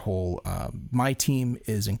 their whole my team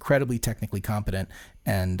is incredibly technically competent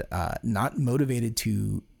and not motivated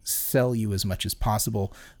to sell you as much as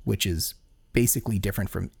possible, which is basically different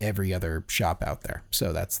from every other shop out there.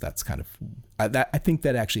 So that's kind of that. I think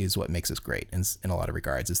that actually is what makes us great in a lot of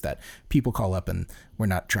regards, is that people call up and we're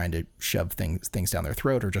not trying to shove things down their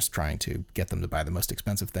throat or just trying to get them to buy the most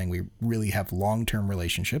expensive thing. We really have long-term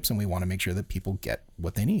relationships and we want to make sure that people get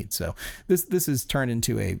what they need. So this has turned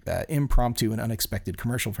into a impromptu and unexpected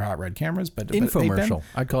commercial for hot rod cameras, but infomercial.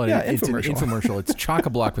 I'd call it infomercial. It's an infomercial. It's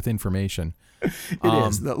chock-a-block with information. It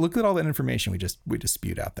is. Look at all that information we just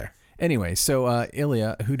spewed out there. Anyway, so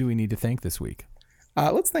Ilya, who do we need to thank this week?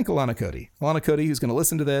 Let's thank Alana Cody. Alana Cody, who's going to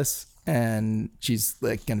listen to this, and she's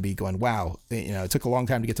like going to be going, "Wow, it took a long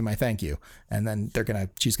time to get to my thank you." And then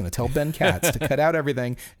she's going to tell Ben Katz to cut out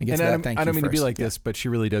everything and get to that thank you. I don't mean first. To be like this, but she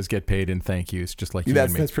really does get paid in thank yous, just like you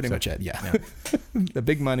and me. That's pretty much it. Yeah. The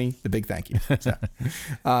big money, the big thank you. So,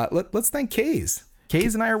 let's thank Kays.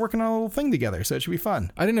 Kays and I are working on a little thing together, so it should be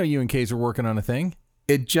fun. I didn't know you and Kays were working on a thing.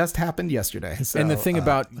 It just happened yesterday. So, and the thing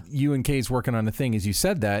about you and Kays working on a thing is you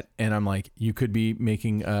said that, and I'm like, you could be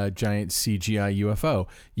making a giant CGI UFO.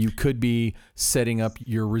 You could be setting up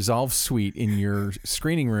your Resolve suite in your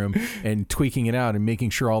screening room and tweaking it out and making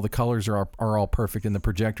sure all the colors are all perfect and the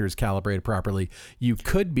projector is calibrated properly. You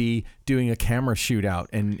could be doing a camera shootout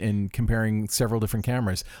and comparing several different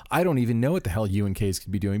cameras. I don't even know what the hell you and Kays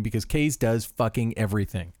could be doing because Kays does fucking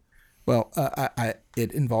everything. Well,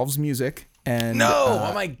 it involves music. And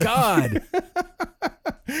oh my God.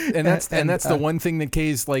 and that's the one thing that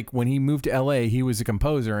Kays, like when he moved to LA, he was a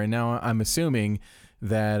composer. And now I'm assuming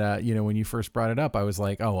that, when you first brought it up, I was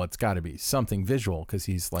like, oh, well, it's got to be something visual because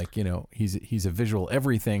he's like, he's a visual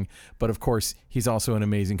everything. But of course, he's also an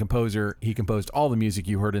amazing composer. He composed all the music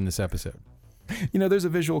you heard in this episode. There's a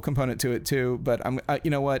visual component to it too, but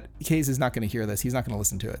you know what? Kays is not going to hear this. He's not going to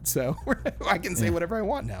listen to it. So I can say whatever I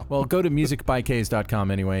want now. Well, go to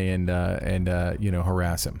musicbykays.com anyway and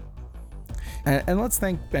harass him. And let's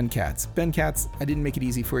thank Ben Katz. Ben Katz, I didn't make it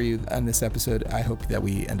easy for you on this episode. I hope that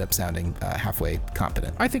we end up sounding halfway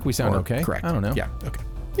competent. I think we sound okay. Correct. I don't know. Yeah. Okay.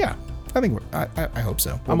 Yeah. I think I hope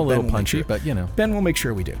so. I'm a little punchy, but Ben will make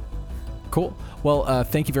sure we do. Cool. Well,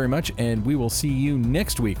 thank you very much, and we will see you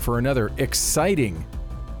next week for another exciting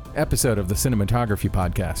episode of the Cinematography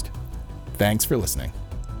Podcast. Thanks for listening.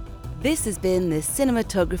 This has been the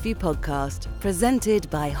Cinematography Podcast, presented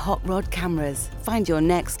by Hot Rod Cameras. Find your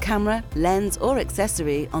next camera, lens, or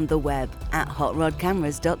accessory on the web at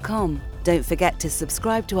hotrodcameras.com. Don't forget to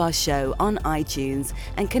subscribe to our show on iTunes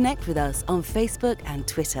and connect with us on Facebook and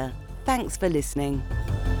Twitter. Thanks for listening.